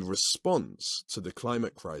the response to the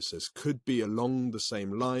climate crisis could be along the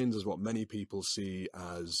same lines as what many people see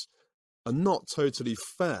as a not totally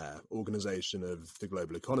fair organization of the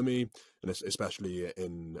global economy, and especially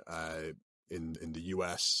in the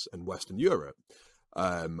US and Western Europe,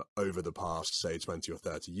 over the past, say, 20 or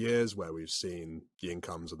 30 years, where we've seen the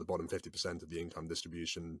incomes of the bottom 50% of the income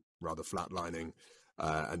distribution rather flatlining,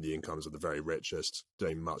 and the incomes of the very richest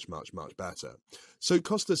doing much, much, much better. So,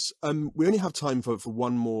 Kostas, we only have time for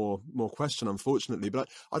one more question, unfortunately, but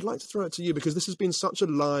I'd like to throw it to you, because this has been such a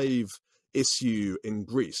live issue in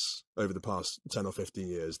Greece over the past 10 or 15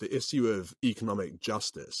 years, the issue of economic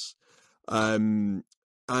justice. And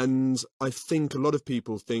I think a lot of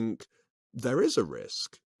people think there is a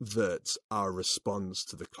risk that our response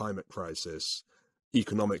to the climate crisis,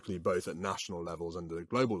 economically, both at national levels and at a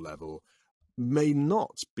global level, may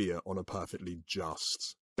not be on a perfectly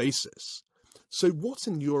just basis. So what,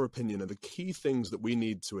 in your opinion, are the key things that we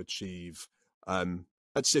need to achieve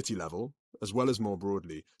at city level, as well as more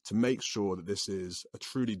broadly, to make sure that this is a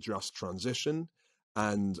truly just transition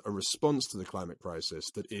and a response to the climate crisis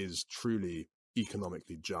that is truly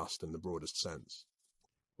economically just in the broadest sense?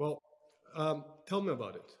 Well, tell me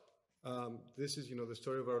about it. This is, the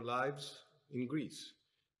story of our lives in Greece.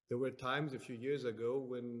 There were times a few years ago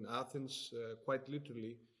when Athens quite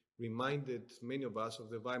literally reminded many of us of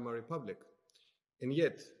the Weimar Republic. And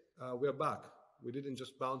yet, we're back. We didn't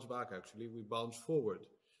just bounce back, actually. We bounced forward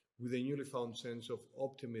with a newly found sense of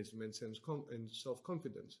optimism and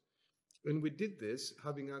self-confidence. And we did this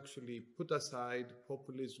having actually put aside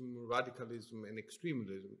populism, radicalism, and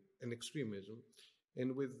extremism,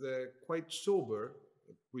 and with quite sober,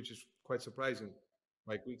 which is quite surprising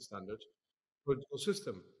by Greek standards, political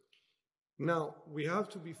system. Now, we have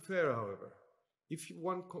to be fair, however. If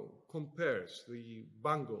one compares the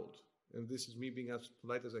bungled, and this is me being as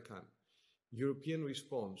polite as I can, European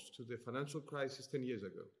response to the financial crisis 10 years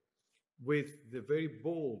ago, with the very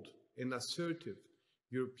bold and assertive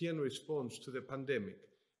European response to the pandemic,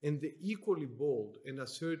 and the equally bold and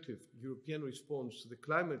assertive European response to the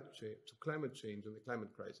climate change and the climate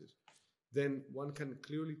crisis, then one can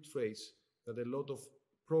clearly trace that a lot of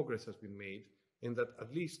progress has been made, and that,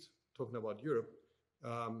 at least talking about Europe,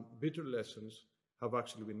 bitter lessons have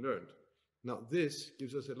actually been learned. Now, this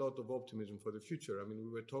gives us a lot of optimism for the future. I mean,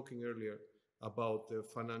 we were talking earlier about the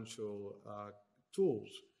financial tools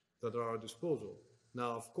that are at our disposal.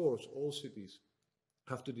 Now, of course, all cities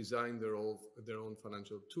have to design their own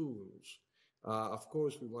financial tools. Of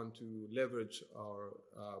course, we want to leverage our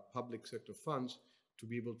public sector funds to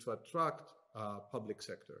be able to attract public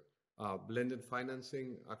sector. Blended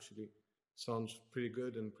financing actually sounds pretty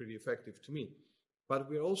good and pretty effective to me. But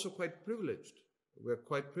we're also quite privileged. We're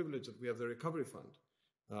quite privileged that we have the recovery fund,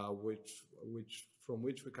 from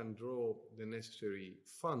which we can draw the necessary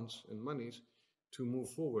funds and monies to move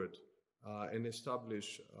forward and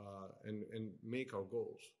establish and make our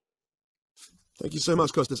goals. Thank you so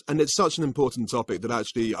much, Kostas. And it's such an important topic that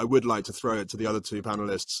actually I would like to throw it to the other two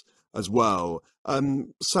panelists as well.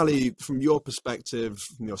 Sally, from your perspective,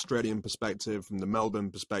 from the Australian perspective, from the Melbourne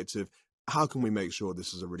perspective, how can we make sure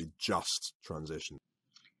this is a really just transition?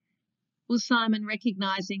 Well, Simon,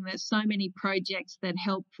 recognising that so many projects that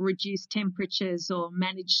help reduce temperatures or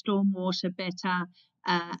manage stormwater better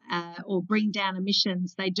or bring down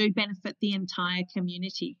emissions, they do benefit the entire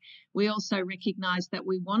community. We also recognise that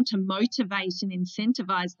we want to motivate and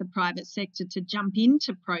incentivise the private sector to jump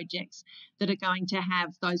into projects that are going to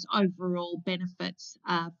have those overall benefits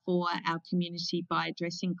for our community by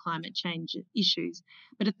addressing climate change issues.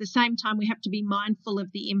 But at the same time, we have to be mindful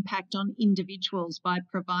of the impact on individuals by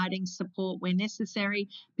providing support where necessary,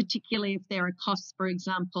 particularly if there are costs, for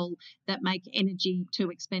example, that make energy too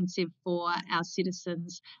expensive for our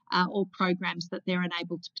citizens or programs that they're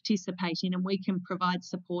unable to participate in, and we can provide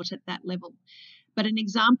support at that level. But an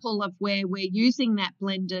example of where we're using that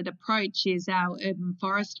blended approach is our Urban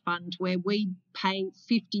Forest Fund, where we pay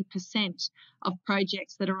 50% of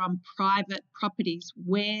projects that are on private properties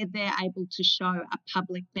where they're able to show a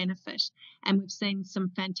public benefit. And we've seen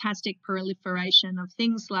some fantastic proliferation of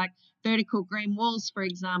things like vertical green walls, for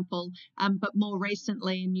example, but more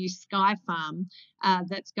recently a new sky farm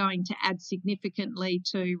that's going to add significantly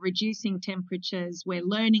to reducing temperatures. We're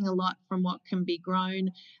learning a lot from what can be grown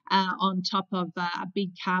on top of a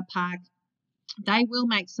big car park. They will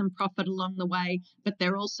make some profit along the way, but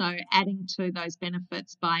they're also adding to those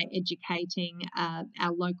benefits by educating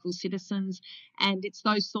our local citizens. And it's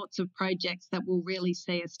those sorts of projects that will really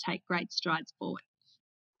see us take great strides forward.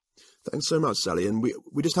 Thanks so much, Sally. And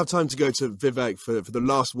we just have time to go to Vivek for the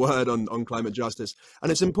last word on climate justice. And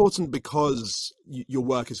it's important because your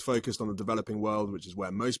work is focused on the developing world, which is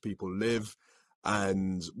where most people live.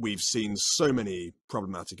 And we've seen so many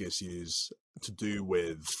problematic issues to do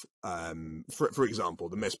with, for example,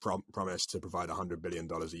 the missed promise to provide $100 billion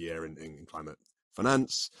a year in climate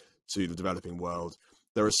finance to the developing world.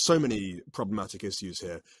 There are so many problematic issues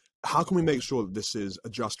here. How can we make sure that this is a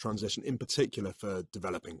just transition, in particular for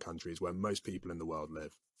developing countries where most people in the world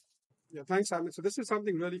live? Yeah, thanks, Simon. So this is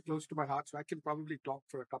something really close to my heart. So I can probably talk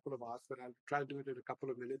for a couple of hours, but I'll try to do it in a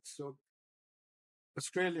couple of minutes. So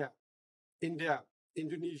Australia, India,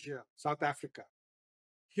 Indonesia, South Africa,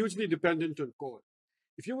 hugely dependent on coal.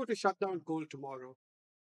 If you were to shut down coal tomorrow,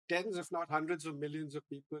 tens, if not hundreds of millions of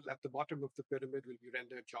people at the bottom of the pyramid will be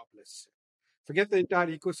rendered jobless. Forget the entire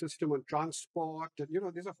ecosystem on transport. And,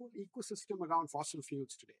 there's a whole ecosystem around fossil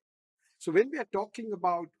fuels today. So when we are talking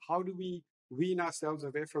about how do we wean ourselves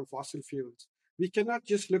away from fossil fuels, we cannot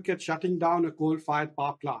just look at shutting down a coal-fired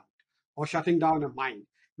power plant or shutting down a mine.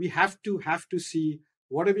 We have to see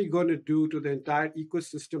what are we going to do to the entire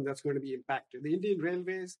ecosystem that's going to be impacted. The Indian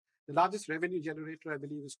Railways, the largest revenue generator, I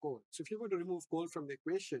believe, is coal. So if you were to remove coal from the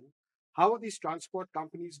equation, how are these transport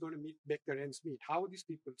companies going to make their ends meet? How are these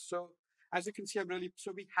people? So as you can see,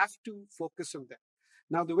 so we have to focus on that.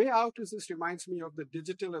 Now, the way out is this reminds me of the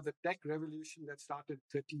digital or the tech revolution that started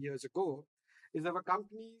 30 years ago, is there were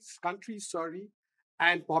countries,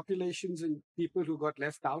 and populations and people who got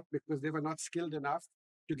left out because they were not skilled enough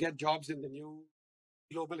to get jobs in the new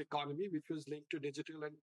global economy, which was linked to digital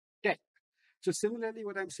and tech. So similarly,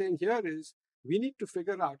 what I'm saying here is we need to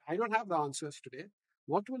figure out, I don't have the answers today,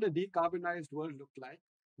 what will a decarbonized world look like?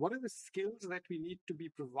 What are the skills that we need to be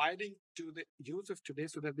providing to the youth of today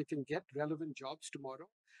so that they can get relevant jobs tomorrow?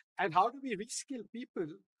 And how do we reskill people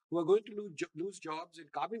who are going to lose jobs in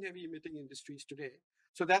carbon-heavy emitting industries today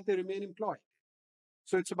so that they remain employed?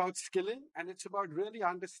 So it's about skilling, and it's about really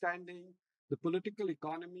understanding the political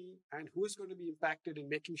economy and who is going to be impacted and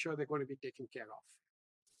making sure they're going to be taken care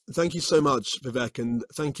of. Thank you so much, Vivek, and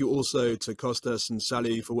thank you also to Kostas and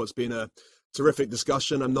Sally for what's been a terrific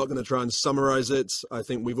discussion. I'm not going to try and summarize it. I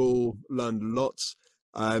think we've all learned a lot.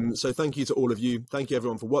 So thank you to all of you. Thank you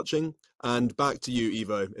everyone for watching, and back to you,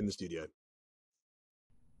 Ivo, in the studio.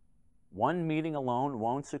 One meeting alone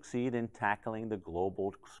won't succeed in tackling the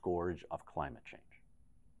global scourge of climate change,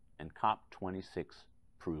 and COP26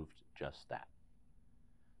 proved just that.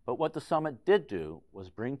 But what the summit did do was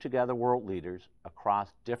bring together world leaders across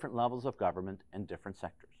different levels of government and different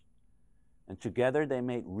sectors. And together they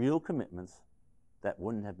made real commitments that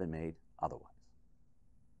wouldn't have been made otherwise.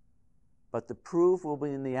 But the proof will be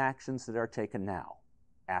in the actions that are taken now,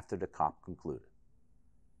 after the COP concluded.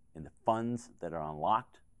 In the funds that are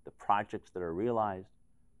unlocked, the projects that are realized,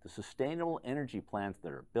 the sustainable energy plants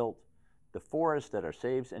that are built, the forests that are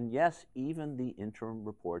saved, and yes, even the interim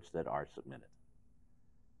reports that are submitted.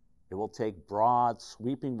 It will take broad,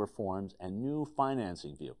 sweeping reforms and new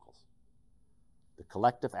financing vehicles, the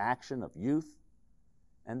collective action of youth,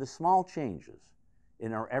 and the small changes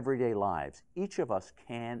in our everyday lives each of us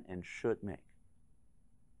can and should make.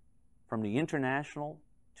 From the international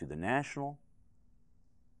to the national,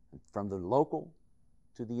 and from the local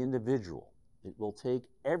to the individual, it will take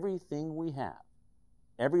everything we have,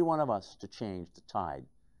 every one of us, to change the tide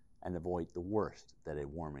and avoid the worst that a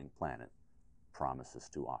warming planet promises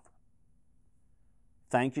to offer.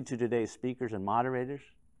 Thank you to today's speakers and moderators,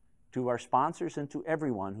 to our sponsors, and to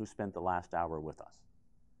everyone who spent the last hour with us.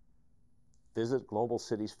 Visit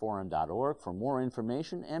globalcitiesforum.org for more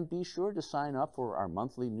information and be sure to sign up for our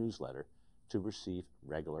monthly newsletter to receive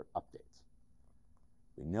regular updates.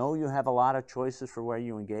 We know you have a lot of choices for where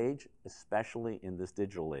you engage, especially in this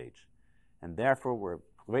digital age, and therefore we're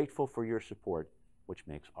grateful for your support, which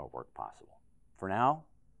makes our work possible. For now,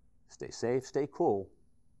 stay safe, stay cool,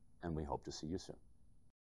 and we hope to see you soon.